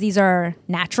because these are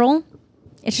natural,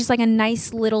 it's just like a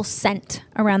nice little scent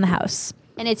around the house.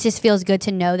 And it just feels good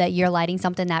to know that you're lighting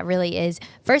something that really is,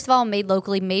 first of all, made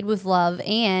locally, made with love,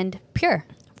 and pure.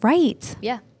 Right.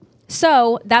 Yeah.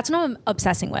 So that's what I'm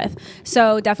obsessing with.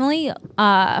 So definitely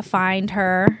find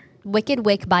her. Wicked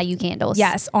Wick Bayou candles.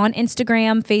 Yes, on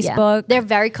Instagram, Facebook. Yeah. They're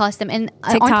very custom. And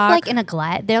TikTok. aren't they like in a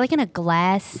glass? They're like in a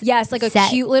glass. Yes, like a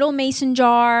set. cute little mason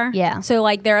jar. Yeah. So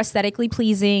like they're aesthetically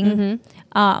pleasing.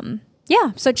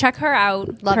 Yeah, so check her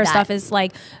out. Love her that. stuff is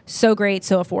like so great,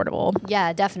 so affordable.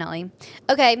 Yeah, definitely.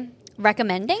 Okay,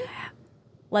 recommending?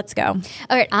 Let's go.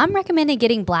 Okay, I'm recommending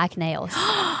getting black nails. They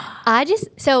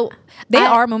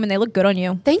are, Mom, and they look good on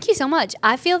you. Thank you so much.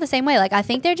 I feel the same way. Like, I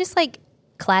think they're just like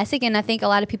classic, and I think a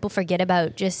lot of people forget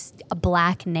about just a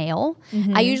black nail.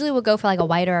 I usually will go for like a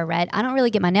white or a red. I don't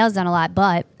really get my nails done a lot,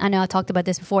 but I know I talked about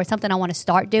this before. It's something I want to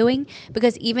start doing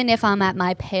because even if I'm at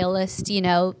my palest,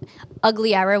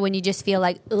 ugly hour when you just feel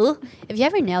like, ugh, if you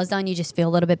have your nails done, you just feel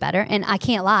a little bit better. And I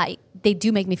can't lie, they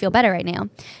do make me feel better right now.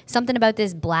 Something about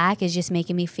this black is just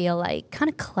making me feel like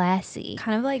kind of classy.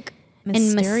 Kind of like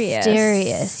And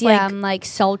mysterious. Yeah, I'm like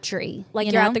sultry.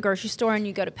 Like you're at the grocery store and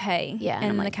you go to pay. Yeah, and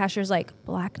And I'm the cashier's like,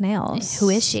 black nails. Who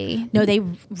is she? No, they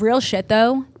real shit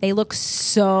though. They look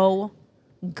so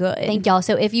good. Thank y'all.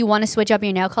 So if you want to switch up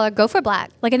your nail color, go for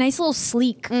black. Like a nice little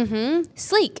sleek.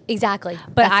 Sleek, exactly.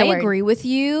 But That's the I word. agree with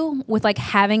you with like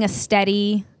having a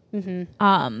steady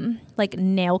like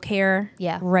nail care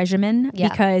regimen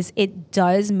because it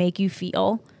does make you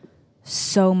feel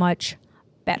so much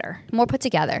better. More put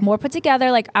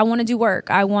together. Like I want to do work.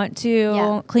 I want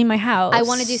to clean my house. I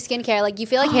want to do skincare. Like you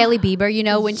feel like Hailey Bieber,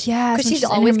 when Yes, because when she's she's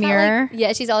in always her got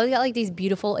mirror. she's always got like these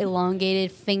beautiful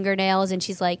elongated fingernails, and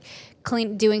she's like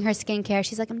doing her skincare.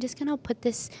 She's like, I'm just gonna put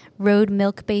this Road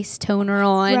Milk based toner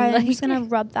on. Right, Like, I'm just gonna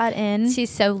rub that in. she's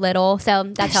so little, so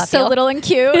that's how I so feel. little and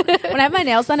cute. When I have my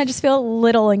nails done, I just feel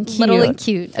little and cute. Little and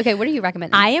cute. Okay, what are you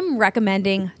recommending? I am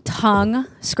recommending tongue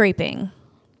scraping.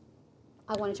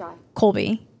 I want to try.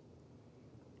 Colby.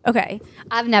 Okay.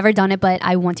 I've never done it, but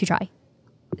I want to try.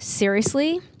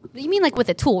 Seriously? You mean like with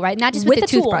a tool, right? Not just with a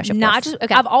toothbrush, tool, of not course. just.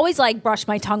 Okay. I've always like brushed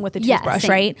my tongue with a Yeah, toothbrush,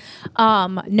 same.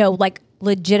 right? No, like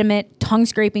legitimate tongue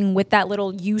scraping with that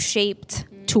little U-shaped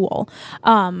tool.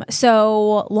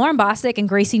 So Lauren Bostic and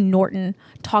Gracie Norton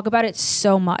talk about it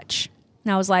so much.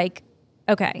 And I was like,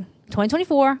 okay,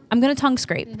 2024, I'm going to tongue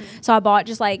scrape. So I bought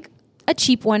just like a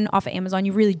cheap one off of Amazon.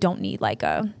 You really don't need like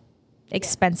a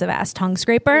expensive ass tongue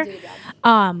scraper.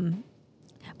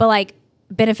 But like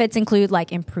benefits include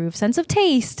like improved sense of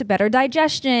taste, better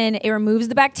digestion. It removes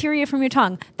the bacteria from your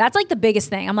tongue. That's like the biggest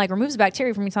thing. I'm like, removes the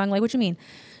bacteria from your tongue. Like, what you mean?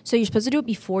 So you're supposed to do it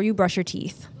before you brush your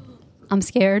teeth. I'm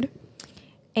scared.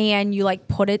 And you like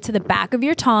put it to the back of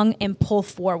your tongue and pull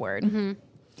forward.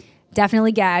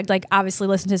 Definitely gagged. Like, obviously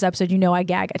listen to this episode, you know I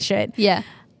gag at shit. Yeah.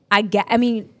 I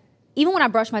mean, even when I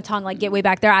brush my tongue, like get way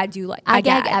back there, I do like, I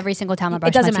gag every single time I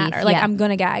brush my teeth. It doesn't matter. Like, I'm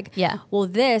gonna gag. Yeah. Well,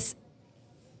 this,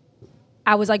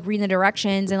 I was like reading the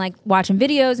directions and like watching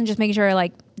videos and just making sure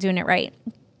like doing it right.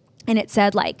 And it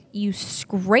said like you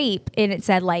scrape and it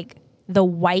said like the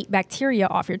white bacteria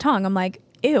off your tongue. I'm like,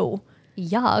 ew.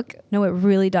 Yuck. No, it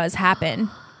really does happen.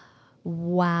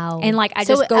 Wow. And like I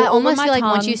just go over almost my feel like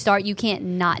tongue. once you start, you can't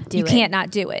not do it. You can't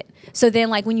not do it. So then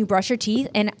like when you brush your teeth,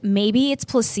 and maybe it's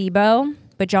placebo,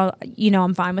 but y'all, you know,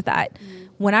 I'm fine with that.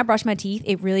 When I brush my teeth,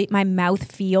 it really, my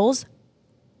mouth feels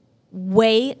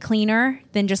way cleaner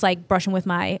than just like brushing with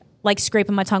my, like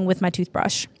scraping my tongue with my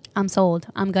toothbrush. I'm sold.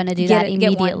 I'm going to do that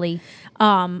immediately.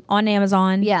 On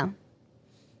Amazon. Yeah.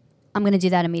 I'm going to do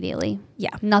that immediately.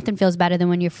 Yeah. Nothing feels better than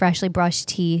when you're freshly brushed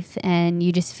teeth and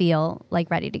you just feel like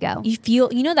ready to go. You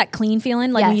feel, you know that clean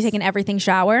feeling? Like when you take an everything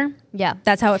shower? Yeah.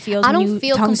 That's how it feels I when don't you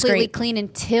feel tongue completely scrape. clean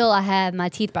until I have my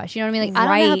teeth brushed. You know what I mean? Like I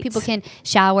don't know how people can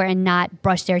shower and not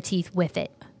brush their teeth with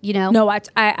it. You know? No,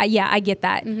 I get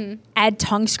that. Add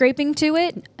tongue scraping to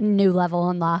it. New level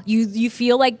unlocked. You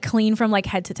feel like clean from like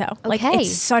head to toe. Like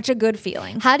it's such a good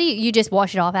feeling. How do you just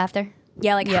wash it off after?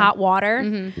 Yeah, like hot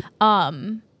water.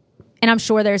 And I'm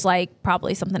sure there's like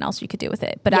probably something else you could do with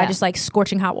it, but I just like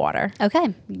scorching hot water.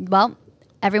 Okay. Well,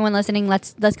 everyone listening,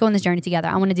 let's go on this journey together.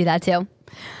 I want to do that too.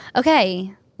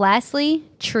 Okay. Lastly,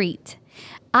 treat.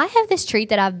 I have this treat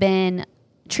that I've been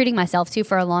treating myself to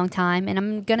for a long time, and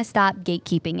I'm going to stop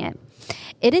gatekeeping it.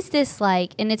 It is this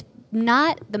like, and it's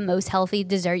not the most healthy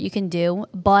dessert you can do,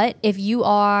 but if you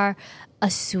are a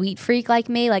sweet freak like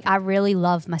me, like I really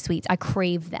love my sweets. I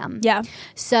crave them. Yeah.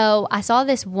 So I saw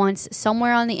this once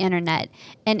somewhere on the internet,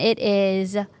 and it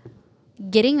is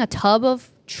getting a tub of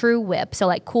True Whip, so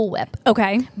like Cool Whip.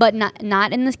 Okay. But not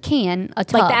in the can, a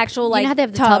tub. Like the actual like you know how they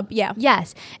have the tub. Yeah.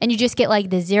 Yes. And you just get like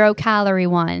the 0-calorie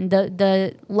one,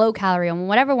 the low calorie one,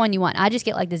 whatever one you want. I just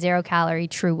get like the 0-calorie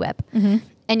True Whip. And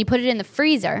you put it in the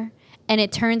freezer and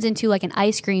it turns into like an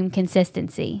ice cream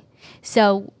consistency.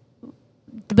 So,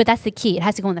 but that's the key. It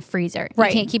has to go in the freezer.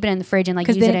 Right. You can't keep it in the fridge and like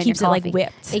use then it it in keeps your it coffee. like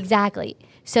whipped. Exactly.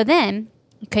 So then,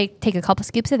 okay, take a couple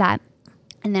scoops of that.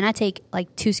 And then I take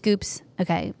like 2 scoops.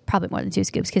 Okay, probably more than 2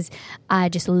 scoops because I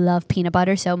just love peanut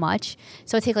butter so much.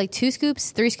 So I take like 2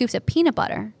 scoops, 3 scoops of peanut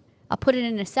butter. I'll put it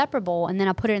in a separate bowl and then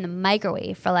I'll put it in the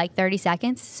microwave for like 30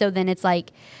 seconds. So then it's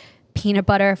like peanut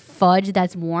butter fudge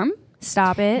that's warm.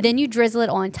 Stop it. Then you drizzle it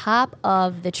on top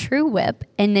of the True Whip.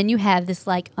 And then you have this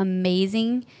like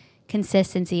amazing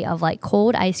consistency of like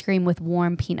cold ice cream with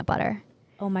warm peanut butter.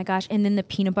 Oh my gosh. And then the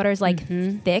peanut butter is like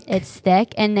thick. It's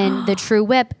thick. And then the True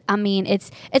Whip, I mean, it's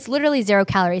literally 0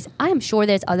 calories. I'm sure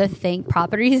there's other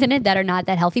properties in it that are not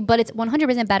that healthy, but it's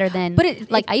 100% better than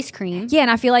ice cream. Yeah,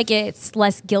 and I feel like it's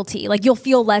less guilty. Like you'll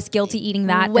feel less guilty eating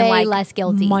that Way than like less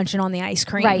guilty. munching on the ice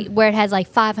cream. Right, where it has like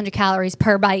 500 calories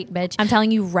per bite, bitch. I'm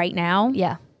telling you right now.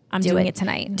 Yeah. I'm doing it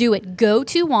tonight. Do it. Go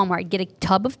to Walmart, get a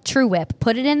tub of True Whip,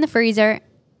 put it in the freezer,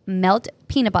 melt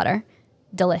peanut butter.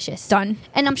 Delicious. Done.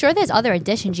 And I'm sure there's other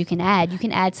additions you can add. You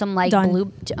can add some like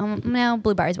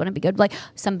blueberries wouldn't be good. Like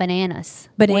some bananas.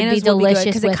 Bananas would be delicious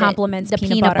because it complements the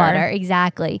peanut butter.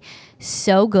 Exactly.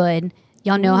 So good.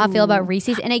 Y'all know how I feel about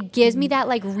Reese's, and it gives me that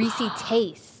like Reese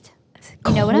taste.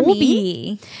 You know what I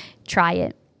mean? Try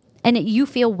it. And you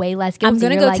feel way less guilty. I'm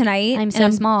going to go tonight. I'm so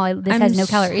small. This has no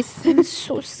calories. I'm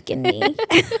so skinny.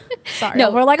 Sorry. No,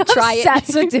 we're like try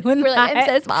obsessed with doing We're like, that.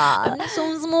 I'm so small. I'm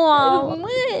so small.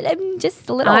 I'm just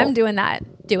a little. I'm doing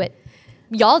that. Do it.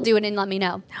 Y'all do it and let me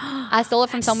know. I stole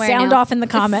it from somewhere. Sound off in the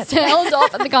comments. Sound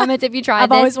off in the comments if you tried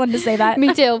I've always wanted to say that.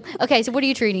 Me too. Okay, so what are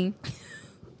you treating?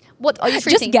 What are you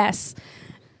treating?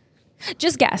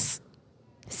 Just guess.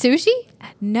 Sushi?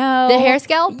 No. The hair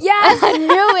scalp? Yes. I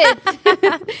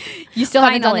knew it. You still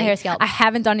haven't done the hair scalp? I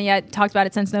haven't done it yet. Talked about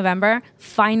it since November.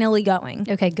 Finally going.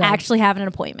 Okay, good. Actually having an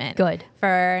appointment. Good.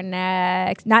 For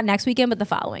not next weekend, but the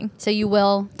following. So you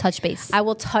will touch base. I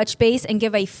will touch base and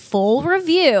give a full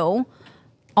review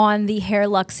on the Hair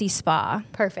Luxie Spa.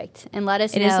 Perfect. And let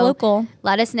us know. It is local.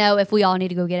 Let us know if we all need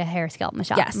to go get a hair scalp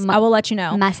massage. Yes, I will let you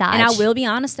know. Massage. And I will be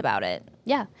honest about it.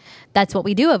 Yeah. That's what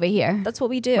we do over here. That's what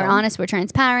we do. We're honest, we're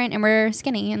transparent, and we're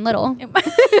skinny and little.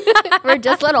 We're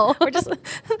just little. We're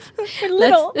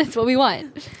little. That's what we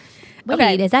want. Wait,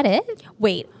 Okay. is that it?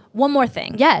 Wait, one more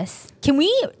thing. Yes. Can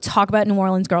we talk about New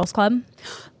Orleans Girls Club?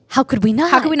 How could we not?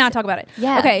 How could we not talk about it?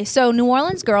 Yeah. Okay, so New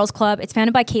Orleans Girls Club, it's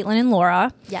founded by Caitlin and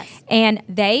Laura. Yes. And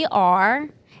they are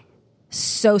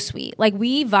so sweet. Like,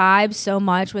 we vibe so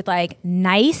much with like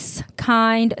nice,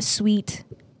 kind, sweet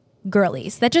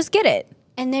girlies that just get it.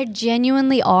 And they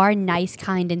genuinely are nice,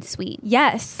 kind, and sweet.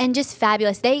 Yes. And just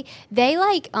fabulous. They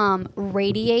like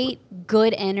radiate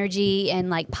good energy and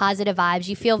like positive vibes.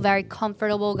 You feel very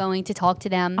comfortable going to talk to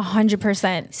them.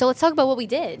 100%. So let's talk about what we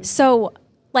did. So,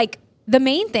 like, the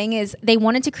main thing is they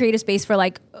wanted to create a space for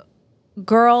like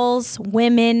girls,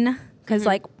 women, because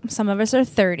like some of us are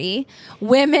 30,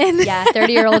 women. Yeah,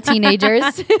 30-year-old teenagers.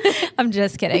 I'm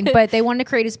just kidding. But they wanted to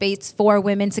create a space for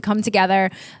women to come together,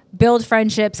 build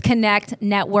friendships, connect,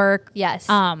 network. Yes.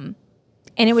 And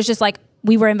it was just like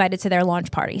we were invited to their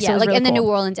launch party. Yeah, so it was like really in the cool. New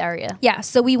Orleans area. Yeah,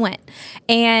 so we went.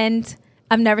 And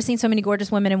I've never seen so many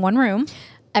gorgeous women in one room.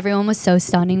 Everyone was so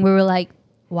stunning. We were like,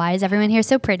 why is everyone here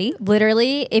so pretty?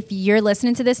 Literally, if you're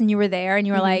listening to this and you were there and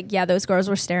you were like, yeah, those girls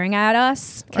were staring at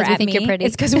us. Because we think you're pretty.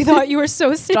 It's because we thought you were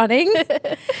so stunning.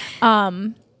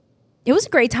 It was a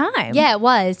great time. Yeah, it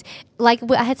was. Like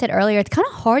what I had said earlier, it's kind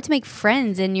of hard to make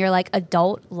friends in your like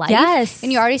adult life. Yes.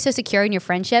 And you're already so secure in your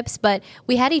friendships, but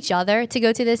we had each other to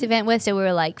go to this event with, so we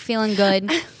were like feeling good.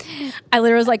 I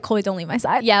literally was like, Chloe, don't leave my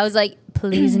side. Yeah, I was like,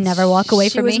 please never walk away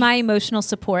from me. She was my emotional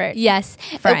support. Yes.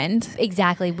 Friend.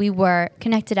 Exactly. We were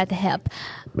connected at the hip.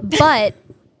 But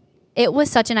it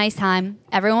was such a nice time.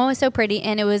 Everyone was so pretty,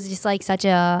 and it was just like such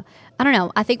a, I don't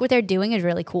know, I think what they're doing is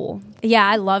really cool. Yeah,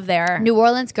 I love their New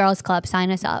Orleans Girls Club,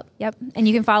 sign us up. Yep. And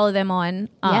you can follow them on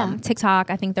Yeah. TikTok.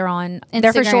 I think they're on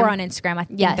they're for Instagram. sure on Instagram. I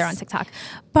think Yes. they're on TikTok.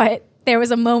 But there was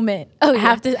a moment. Oh, I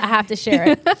have to share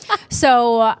it.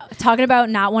 So talking about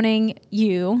not wanting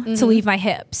you to leave my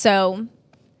hip. So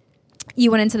you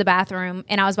went into the bathroom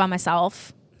and I was by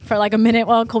myself for like a minute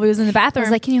while Colby was in the I bathroom.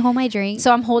 was like, can you hold my drink?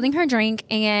 So I'm holding her drink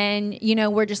and, you know,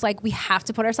 we're just like, we have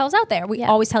to put ourselves out there. We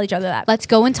always tell each other that. Let's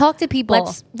go and talk to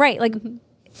people. Like,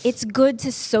 it's good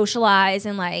to socialize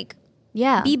and like,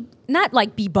 Yeah. be not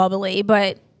like be bubbly,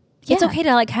 but it's Yeah. okay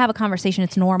to like have a conversation.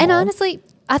 It's normal. And honestly,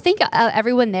 I think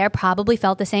everyone there probably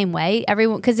felt the same way.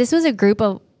 Everyone, because this was a group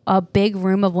of a big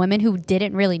room of women who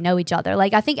didn't really know each other.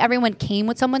 Like, I think everyone came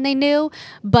with someone they knew,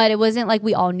 but it wasn't like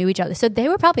we all knew each other. So they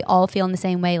were probably all feeling the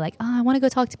same way. Like, oh, I want to go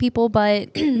talk to people,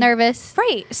 but nervous.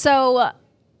 Right. So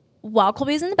while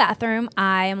Colby was in the bathroom,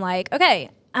 I am like,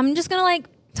 okay, I'm just gonna like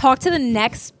talk to the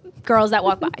next girls that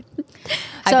walk by.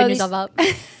 Hyping yourself up.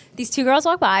 These two girls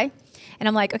walk by, and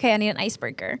I'm like, okay, I need an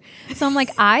icebreaker. So I'm like,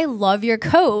 I love your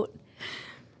coat.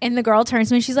 And the girl turns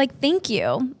to me and she's like, thank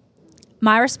you.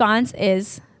 My response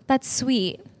is, that's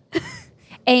sweet.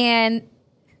 And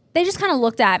they just kind of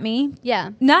looked at me.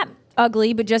 Yeah. Not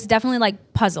ugly, but just definitely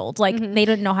like puzzled. Like they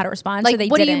didn't know how to respond. Like, so they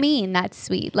what do didn't. you mean that's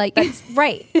sweet? Like, That's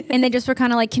right. And they just were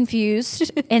kind of like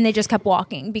confused and they just kept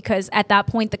walking because at that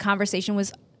point the conversation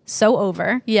was so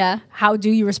over. yeah. How do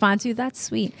you respond to that's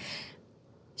sweet?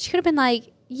 She could have been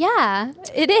like, yeah,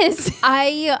 it is.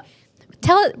 I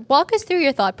Walk us through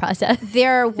your thought process.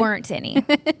 there weren't any.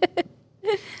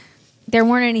 There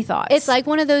weren't any thoughts. It's like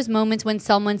one of those moments when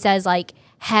someone says like,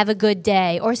 have a good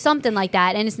day or something like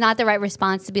that. And it's not the right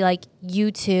response to be like,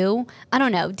 you too. I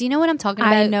don't know. Do you know what I'm talking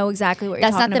about? I know exactly what you're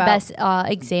That's talking not the about.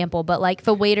 best example, but like if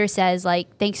a waiter says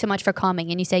like, thanks so much for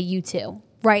coming, and you say you too.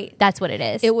 Right. That's what it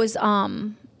is. It was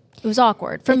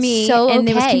awkward for It's me. so and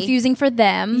it was okay. confusing for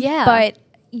them. Yeah. But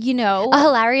you know, a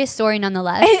hilarious story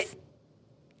nonetheless.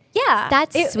 yeah,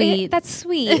 That's sweet. That's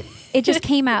sweet. It just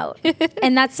came out,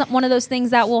 and that's one of those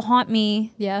things that will haunt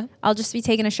me. Yeah. I'll just be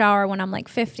taking a shower when I'm like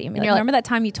 50. And you're like, like- remember that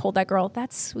time you told that girl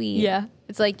that's sweet? Yeah.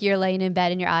 It's like you're laying in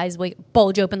bed and your eyes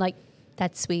bulge open like,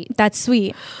 that's sweet. That's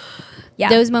sweet. Yeah.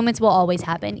 Those moments will always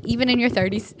happen, even in your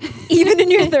 30s. Even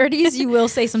in your 30s, you will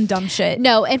say some dumb shit.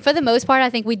 No, and for the most part, I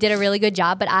think we did a really good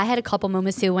job. But I had a couple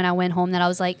moments too when I went home that I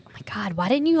was like, oh my God, why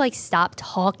didn't you like stop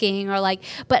talking? Or like,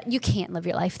 but you can't live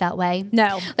your life that way.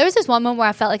 No. There was this one moment where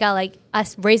I felt like I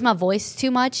raised my voice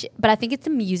too much, but I think it's the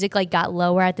music like got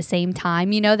lower at the same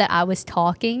time, you know, that I was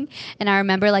talking. And I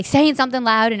remember like saying something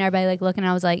loud and everybody like looking, and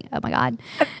I was like, oh my God.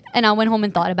 And I went home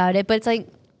and thought about it, but it's like,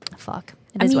 fuck.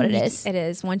 It is what it is. It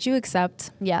is. Once you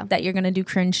accept Yeah. that you're going to do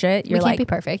cringe shit, you're We like, can't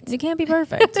be perfect. You can't be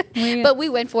perfect. But we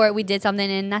went for it. We did something,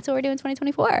 and that's what we're doing in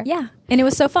 2024. yeah. And it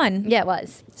was so fun. Yeah, it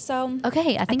was. So,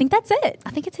 Okay, I think that's it. I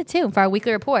think it's it too for our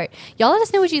weekly report. Y'all let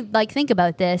us know what you like think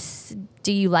about this.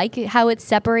 Do you like how it's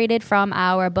separated from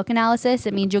our book analysis?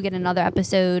 It means you'll get another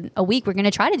episode a week. We're going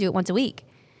to try to do it once a week.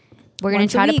 We're going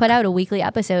to try to put out a weekly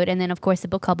episode. And then, of course, the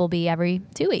book club will be every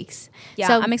 2 weeks. Yeah,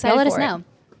 so I'm excited let us for know.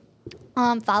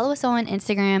 Follow us on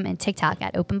Instagram and TikTok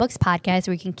at Open Books Podcast,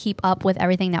 where you can keep up with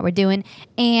everything that we're doing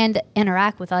and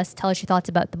interact with us. Tell us your thoughts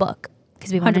about the book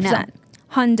because we want to know.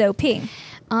 Hundo P.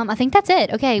 I think that's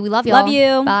it. Okay, we love y'all. Love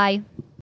you. Bye.